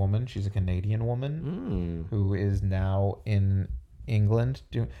funny woman. She's a Canadian woman who is now in England.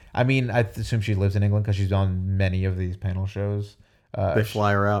 I assume she lives in England because she's on many of these panel shows. They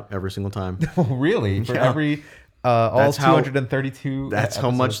fly her out every single time. Oh, really? For Yeah. every all That's how- 232. That's how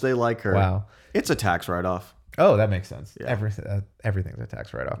episodes? much they like her. Wow. It's a tax write-off. Oh, that makes sense. Yeah. Everything's a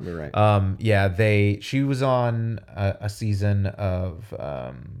tax write-off. You're right. Yeah, she was on a season of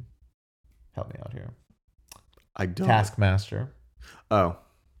help me out here. I don't. Taskmaster. Oh,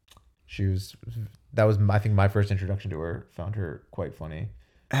 That was I think my first introduction to her. Found her quite funny.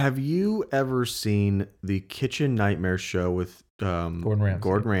 have you ever seen the Kitchen Nightmare show with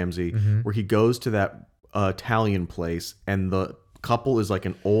Gordon Ramsay, where he goes to that Italian place and the couple is like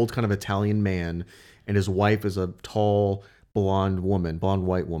an old kind of Italian man and his wife is a tall blonde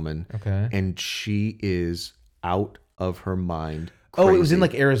white woman. Okay. And she is out of her mind. Oh, it was crazy. in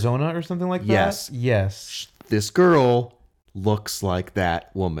like Arizona or something like that? Yes. Yes. This girl looks like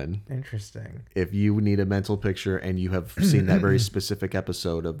that woman. Interesting. If you need a mental picture and you have seen that very specific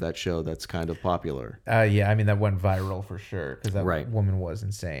episode of that show that's kind of popular. Yeah, I mean, that went viral for sure because that Right. woman was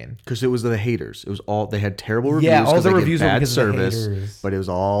insane. Because it was the haters. It was all, they had terrible reviews. Yeah, all 'cause the they get reviews were bad because of the service, haters. but it was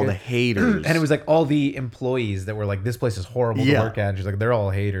all the haters. And it was like all the employees that were like, this place is horrible to Yeah. work at. And she's like, they're all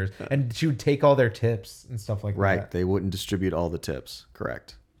haters. And she would take all their tips and stuff like right. that. They wouldn't distribute all the tips.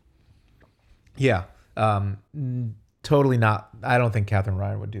 Correct. Yeah. Totally not. I don't think Catherine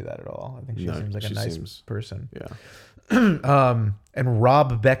Ryan would do that at all. I think she No, seems like a she nice seems- person. Yeah. And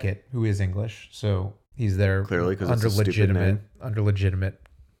Rob Beckett, who is English, so he's there Clearly, 'cause under it's a stupid name. legitimate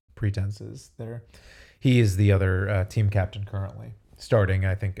pretenses. There, he is the other team captain currently, starting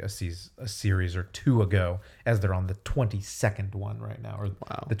I think a series or two ago, as they're on the 22nd one right now, or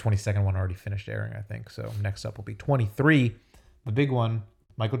Wow. the 22nd one already finished airing, I think. So next up will be 23, the big one,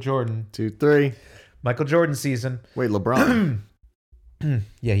 Michael Jordan. 2, 3. Michael Jordan season. Wait, LeBron.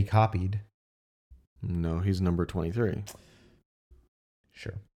 Yeah, he copied. No, he's number 23.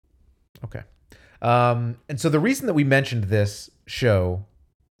 Sure. Okay. And so the reason that we mentioned this show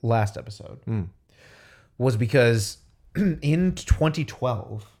last episode was because in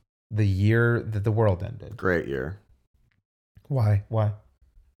 2012, the year that the world ended. Great year. Why?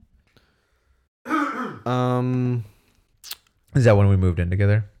 Um, Is that when we moved in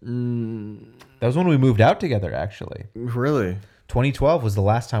together? mm, That was when we moved out together, actually. really? 2012 was the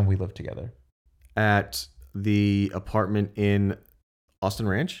last time we lived together. At the apartment in Austin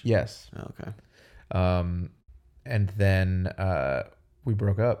Ranch? Yes. Oh, okay. And then we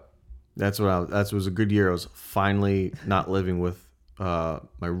broke up. That was a good year. I was finally not living with my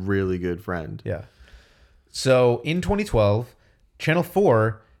really good friend. Yeah. So in 2012, Channel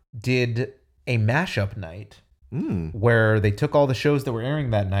 4 did a mashup night where they took all the shows that were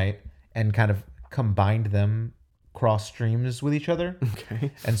airing that night and kind of combined them cross streams with each other.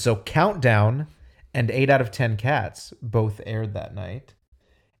 Okay. And so Countdown and 8 out of 10 Cats both aired that night.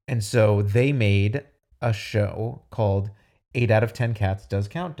 And so they made a show called 8 out of 10 Cats Does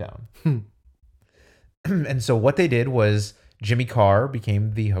Countdown. And so what they did was Jimmy Carr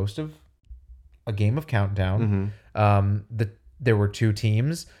became the host of a game of Countdown. There were two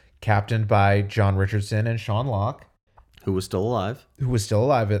teams captained by John Richardson and Sean Locke, Who was still alive? who was still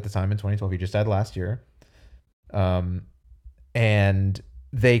alive at the time in 2012. He just died last year. And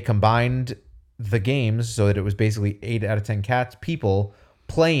they combined the games so that it was basically 8 out of 10 cats people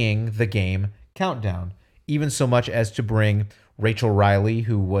playing the game Countdown, even so much as to bring Rachel Riley,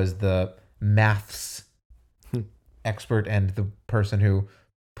 who was the maths expert and the person who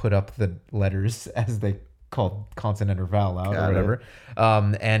put up the letters as they called consonant or vowel out Got or whatever,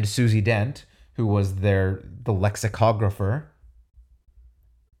 and Susie Dent, who was the lexicographer.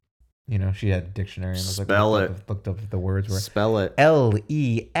 You know, she had a dictionary and was like Spell looked up the words were Spell it.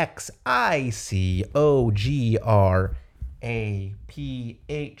 LEXICOGRAPHER,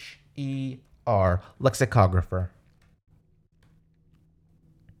 lexicographer.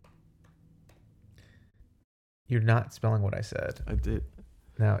 You're not spelling what I said. I did.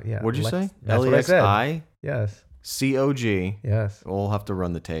 Now, yeah. What'd you say? That's what I said. LEXI? Yes. COG. Yes. We'll have to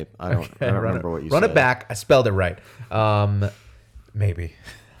run the tape. I don't remember what you Run said. it back. I spelled it right. Maybe.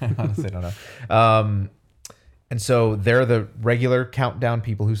 I honestly don't know. And so they're the regular Countdown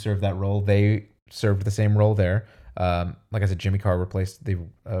people who served that role. They served the same role there. Like I said, Jimmy Carr replaced the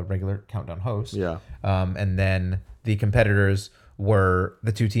regular Countdown host. Yeah. And then the competitors were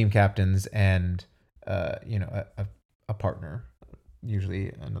the two team captains and a partner,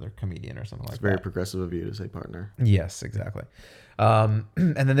 usually another comedian or something like It's very that. progressive of you to say partner. Yes, exactly. And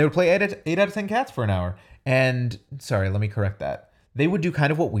then they would play 8 out of 10 cats for an hour. And sorry, let me correct that. They would do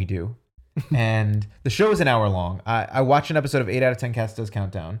kind of what we do. And the show is an hour long. I watched an episode of 8 out of 10 Cats Does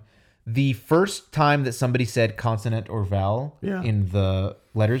Countdown. The first time that somebody said consonant or vowel in the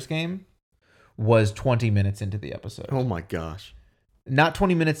letters game was 20 minutes into the episode. Oh my gosh. Not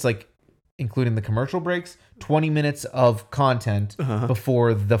 20 minutes like including the commercial breaks, 20 minutes of content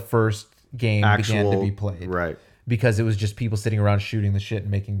before the first game began to be played. Right. Because it was just people sitting around shooting the shit and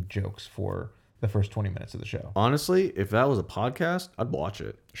making jokes for the first 20 minutes of the show. Honestly, if that was a podcast, I'd watch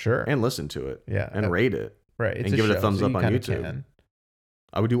it. Sure. And listen to it. Yeah. And rate it. Right. And give it a thumbs so up you on kinda YouTube. can.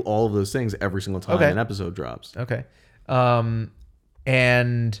 I would do all of those things every single time an episode drops. Okay.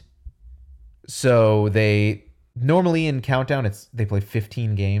 And so they normally in Countdown, they play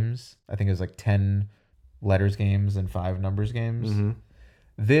 15 games. I think it was like 10 letters games and 5 numbers games.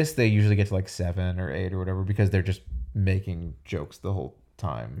 This, they usually get to like 7 or 8 or whatever because they're just making jokes the whole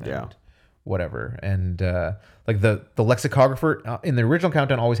time. And whatever. And like the lexicographer in the original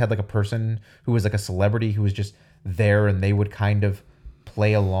Countdown always had like a person who was like a celebrity who was just there, and they would kind of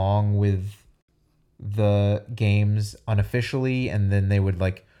play along with the games unofficially, and then they would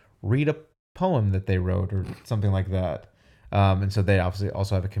like read a poem that they wrote or something like that. And so they obviously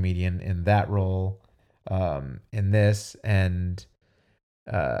also have a comedian in that role in this, and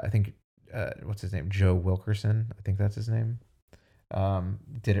I think what's his name, Joe Wilkerson, I think that's his name,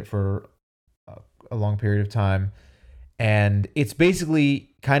 did it for a long period of time. And it's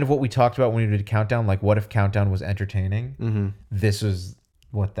basically kind of what we talked about when we did Countdown, like what if Countdown was entertaining? Mm-hmm. This was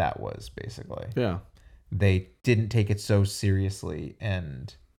what that was, basically. Yeah. They didn't take it so seriously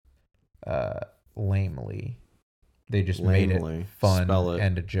and lamely. They just made Lamely. it fun Spell it.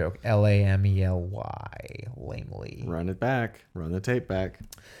 and a joke. Lamely. Lamely. Run it back. Run the tape back.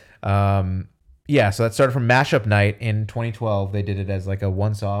 Yeah, so that started from Mashup Night in 2012. They did it as like a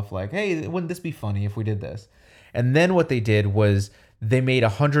once-off, like, hey, wouldn't this be funny if we did this? And then what they did was they made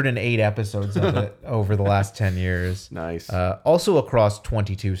 108 episodes of it over the last 10 years. Nice. Also across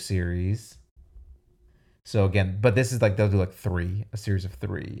 22 series. So again, but this is like, they'll do like a series of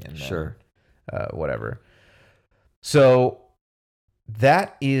 3. And then, Sure. whatever. So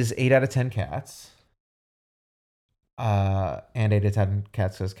that is 8 out of 10 cats. And 8 out of 10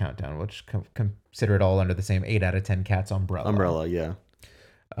 cats says Countdown, which consider it all under the same 8 out of 10 cats umbrella. Umbrella, yeah.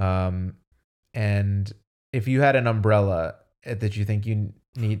 And if you had an umbrella that you think you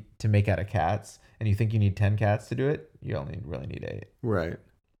need to make out of cats, and you think you need 10 cats to do it, you only really need 8. Right.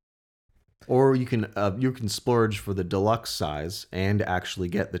 Or you can splurge for the deluxe size and actually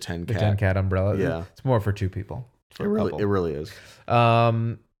get the 10 The cat. 10 cat umbrella. Yeah. It's more for 2 people. For It a really, couple. it really is.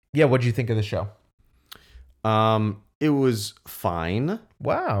 Yeah, what'd you think of the show? It was fine.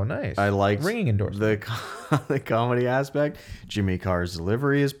 Wow, nice. I liked ringing endorsement. the comedy aspect. Jimmy Carr's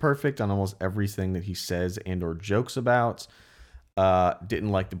delivery is perfect on almost everything that he says and or jokes about. Didn't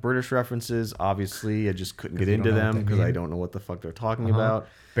like the British references. Obviously, I just couldn't get you don't into know what them they because I mean. don't know what the fuck they're talking about.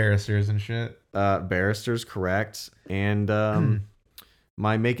 Barristers and shit. Barristers, correct. And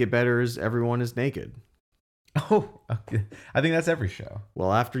my make it better is everyone is naked. Oh, okay. I think that's every show.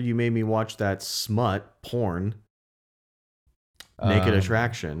 Well, after you made me watch that smut porn, Naked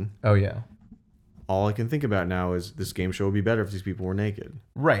Attraction, Oh, yeah. all I can think about now is this game show would be better if these people were naked.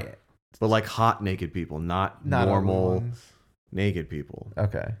 Right. But like hot naked people, not Not normal ugly ones. naked people.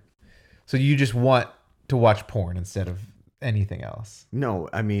 Okay. So you just want to watch porn instead of anything else. No,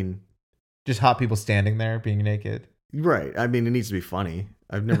 I mean, Just hot people standing there being naked. right. I mean, it needs to be funny.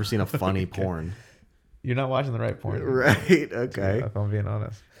 I've never seen a funny porn. You're not watching the right porn. Right. Okay. If I'm being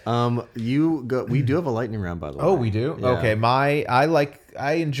honest. We do have a lightning round, by the way. Oh, we do? Yeah. Okay.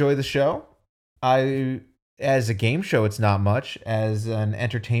 I enjoy the show. As a game show, it's not much. As an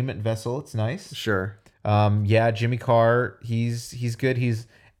entertainment vessel, it's nice. Sure. Yeah, Jimmy Carr, he's good. He's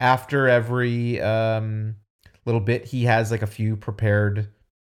after every little bit, he has like a few prepared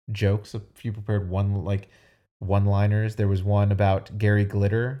jokes, a few prepared one-liners. There was one about Gary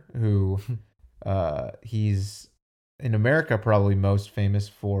Glitter, who he's in America probably most famous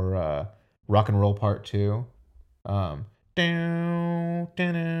for Rock and Roll Part 2. Oh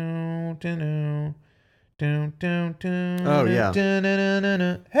yeah.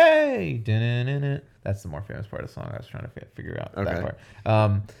 Hey, that's the more famous part of the song. I was trying to figure out Okay. that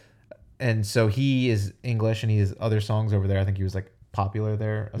part. And so he is English, and he has other songs over there. I think he was like popular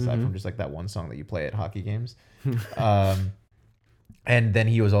there, aside from just like that one song that you play at hockey games. And then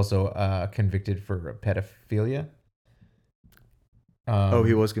he was also convicted for pedophilia.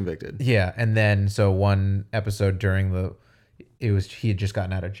 He was convicted. Yeah, and then so one episode he had just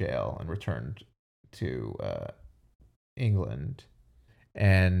gotten out of jail and returned to England,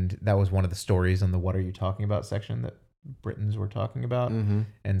 and that was one of the stories on the "What Are You Talking About" section that Britons were talking about. Mm-hmm.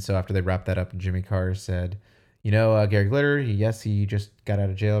 And so after they wrapped that up, Jimmy Carr said, Gary Glitter, he just got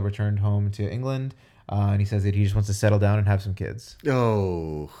out of jail, returned home to England, and he says that he just wants to settle down and have some kids.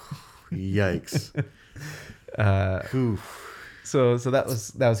 Oh, yikes. Oof. So that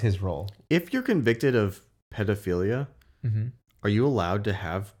was his role. If you're convicted of pedophilia, are you allowed to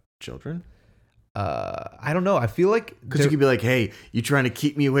have children? I don't know. I feel like Because you could be like, hey, you trying to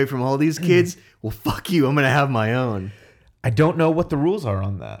keep me away from all these kids? Well, fuck you. I'm going to have my own. I don't know what the rules are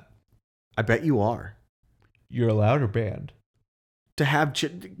on that. I bet you are. You're allowed or banned? To have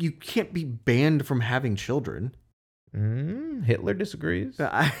you can't be banned from having children. Hitler disagrees.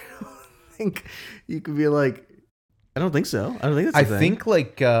 I don't think you could be like, I don't think so. I don't think that's a thing. I think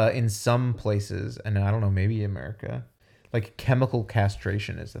like in some places, and I don't know, maybe America, like chemical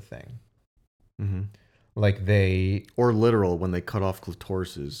castration is a thing. Mm-hmm. Like or literal when they cut off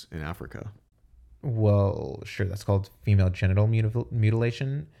clitorises in Africa. Well, sure. That's called female genital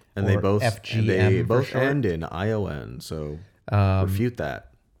mutilation. And they or both FGM for short. end in ION. So refute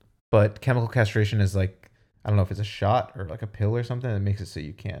that. But chemical castration is like, I don't know if it's a shot or like a pill or something that makes it so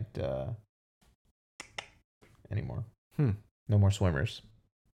you can't anymore. No more swimmers.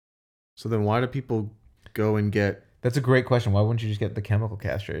 So then why do people go and get... That's a great question. Why wouldn't you just get the chemical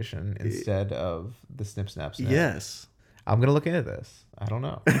castration instead of the snip, snap, snip? Yes. I'm going to look into this. I don't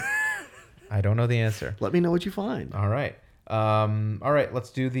know. I don't know the answer. Let me know what you find. All right. Let's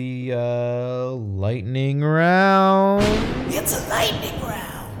do the lightning round. It's a lightning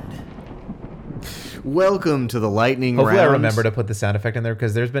round. Welcome to the lightning round. Hopefully I remember to put the sound effect in there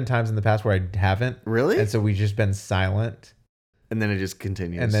because there's been times in the past where I haven't. Really? And so we've just been silent. And then it just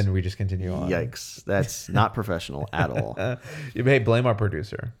continues. And then we just continue on. Yikes. That's not professional at all. You may blame our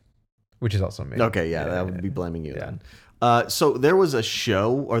producer, which is also me. Okay, yeah, that would be blaming you then. So there was a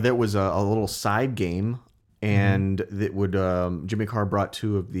show, or there was a little side game, and that would Jimmy Carr brought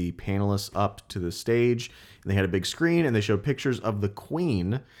two of the panelists up to the stage, and they had a big screen, and they showed pictures of the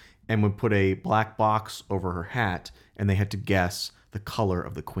Queen, and would put a black box over her hat, and they had to guess the color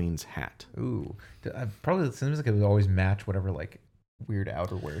of the Queen's hat. Ooh. Probably it seems like it would always match whatever like weird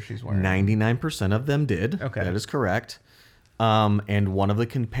outerwear she's wearing. 99% of them did. Okay. That is correct. And one of the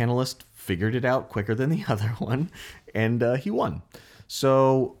panelists figured it out quicker than the other one, and he won.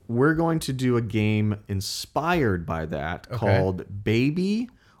 So we're going to do a game inspired by that called Baby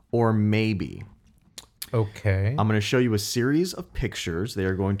or Maybe. Okay. I'm going to show you a series of pictures. They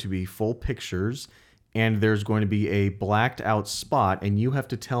are going to be full pictures, and there's going to be a blacked out spot, and you have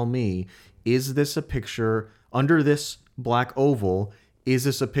to tell me, is this a picture under this black oval? Is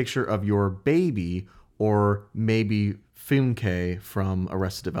this a picture of your baby or maybe Funke from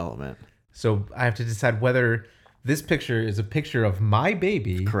Arrested Development? So I have to decide whether this picture is a picture of my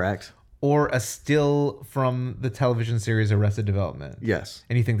baby. Correct. Or a still from the television series Arrested Development. Yes.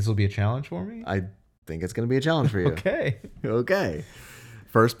 And you think this will be a challenge for me? I think it's going to be a challenge for you. Okay. Okay.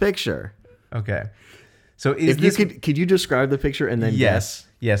 First picture. Okay. So is If this... you could you describe the picture and then guess?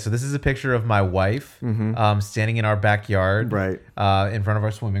 Yes. So this is a picture of my wife standing in our backyard. Right. In front of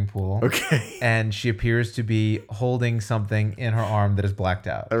our swimming pool. Okay. And she appears to be holding something in her arm that is blacked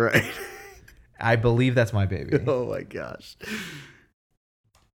out. All right. I believe that's my baby. Oh my gosh.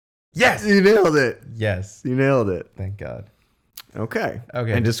 Yes. You nailed it. Yes. You nailed it. Thank God. Okay.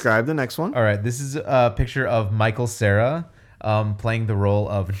 Okay. And describe the next one. All right. This is a picture of Michael Cera playing the role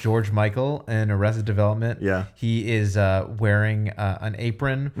of George Michael in Arrested Development. Yeah. He is wearing an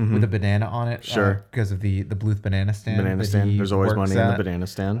apron with a banana on it. Sure. Because of the Bluth banana stand. Banana that stand. he There's always works money in the at. banana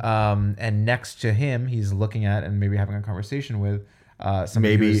stand. And next to him, he's looking at and maybe having a conversation with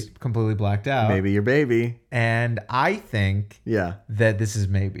somebody who's completely blacked out. Maybe your baby. And I think Yeah. that this is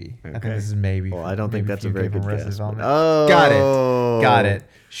maybe. I think this is maybe. Well, I don't think that's a very good guess. Oh. Got it.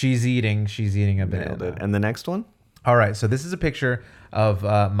 She's eating a banana. Nailed it. And the next one? All right. So this is a picture of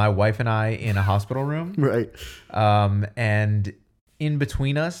my wife and I in a hospital room. Right. And in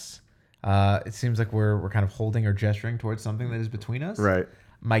between us, it seems like we're kind of holding or gesturing towards something that is between us. Right.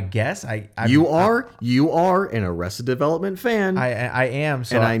 My guess, You are an Arrested Development fan. I am.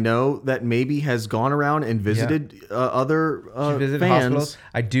 So and I know that maybe has gone around and visited other fans. Hospitals.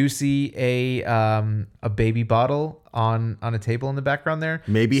 I do see a baby bottle on a table in the background there.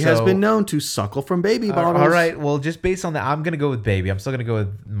 Maybe has been known to suckle from baby bottles. All right. Well, just based on that, I'm gonna go with baby. I'm still gonna go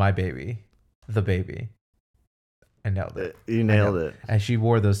with my baby, the baby. I nailed it. You nailed it. And she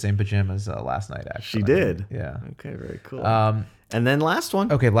wore those same pajamas last night. Actually, She did. Yeah. Okay. Very cool. And then last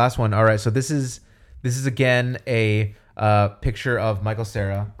one. Okay, last one. All right. So this is again a picture of Michael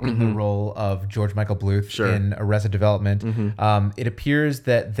Cera in the role of George Michael Bluth in Arrested Development. It appears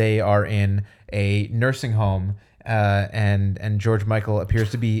that they are in a nursing home, and George Michael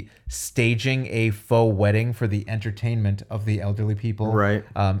appears to be staging a faux wedding for the entertainment of the elderly people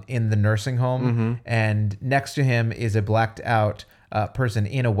in the nursing home. And next to him is a blacked out person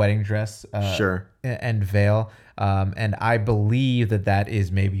in a wedding dress and veil. And I believe that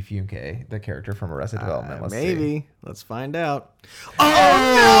is maybe Funke, the character from Arrested Development. Let's see. Let's find out. Oh,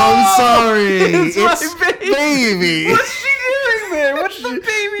 no, I'm sorry. It's my baby. What's she doing there? What's the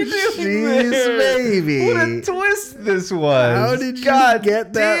baby doing there? She's baby. What a twist this was. How did you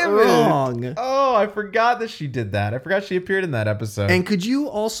get that wrong? Oh, I forgot that she did that. I forgot she appeared in that episode. And could you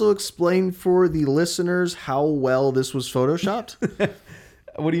also explain for the listeners how well this was photoshopped?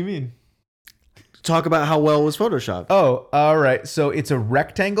 What do you mean? Talk about how well it was photoshopped. Oh, all right. So it's a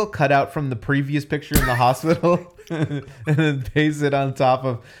rectangle cut out from the previous picture in the hospital, and then paste it on top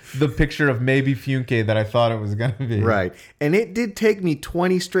of the picture of maybe Funke that I thought it was gonna be. Right. And it did take me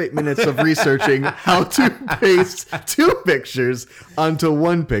 20 straight minutes of researching how to paste two pictures onto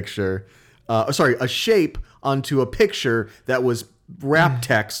one picture. A shape onto a picture that was wrap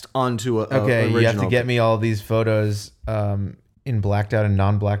text onto a Okay, original. you have to get me all these photos in blacked out and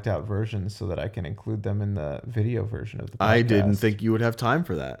non-blacked out versions so that I can include them in the video version of the podcast. I didn't think you would have time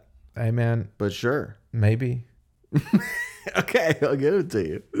for that, Hey, man, but sure. maybe. Okay, I'll give it to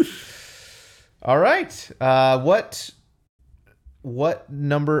you. All right. What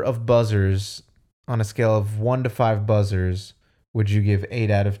number of buzzers on a scale of 1 to 5 buzzers would you give 8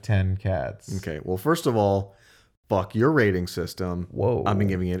 out of 10 cats? Okay, well, first of all, fuck your rating system. Whoa. I'm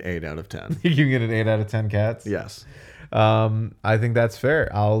giving it 8 out of 10. You get an 8 out of 10 cats? Yes. I think that's fair.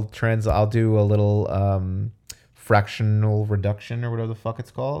 I'll do a little fractional reduction or whatever the fuck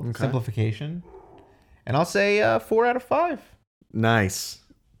it's called. Okay. Simplification. And I'll say 4 out of 5 Nice.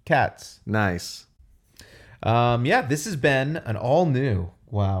 cats. Nice. Yeah, this has been an all new.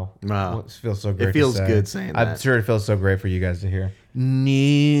 Wow. Wow. It feels so great. It feels to say. good saying I'm that. sure it feels so great for you guys to hear.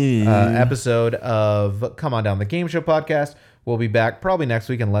 New. Episode of Come On Down, the Game Show podcast. We'll be back probably next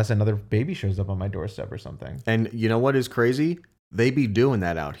week unless another baby shows up on my doorstep or something. And you know what is crazy? They be doing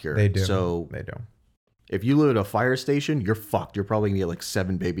that out here. They do. So They do. if you live at a fire station, you're fucked. You're probably gonna get like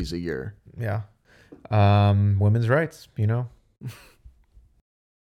 7 babies a year. Yeah. Women's rights, you know.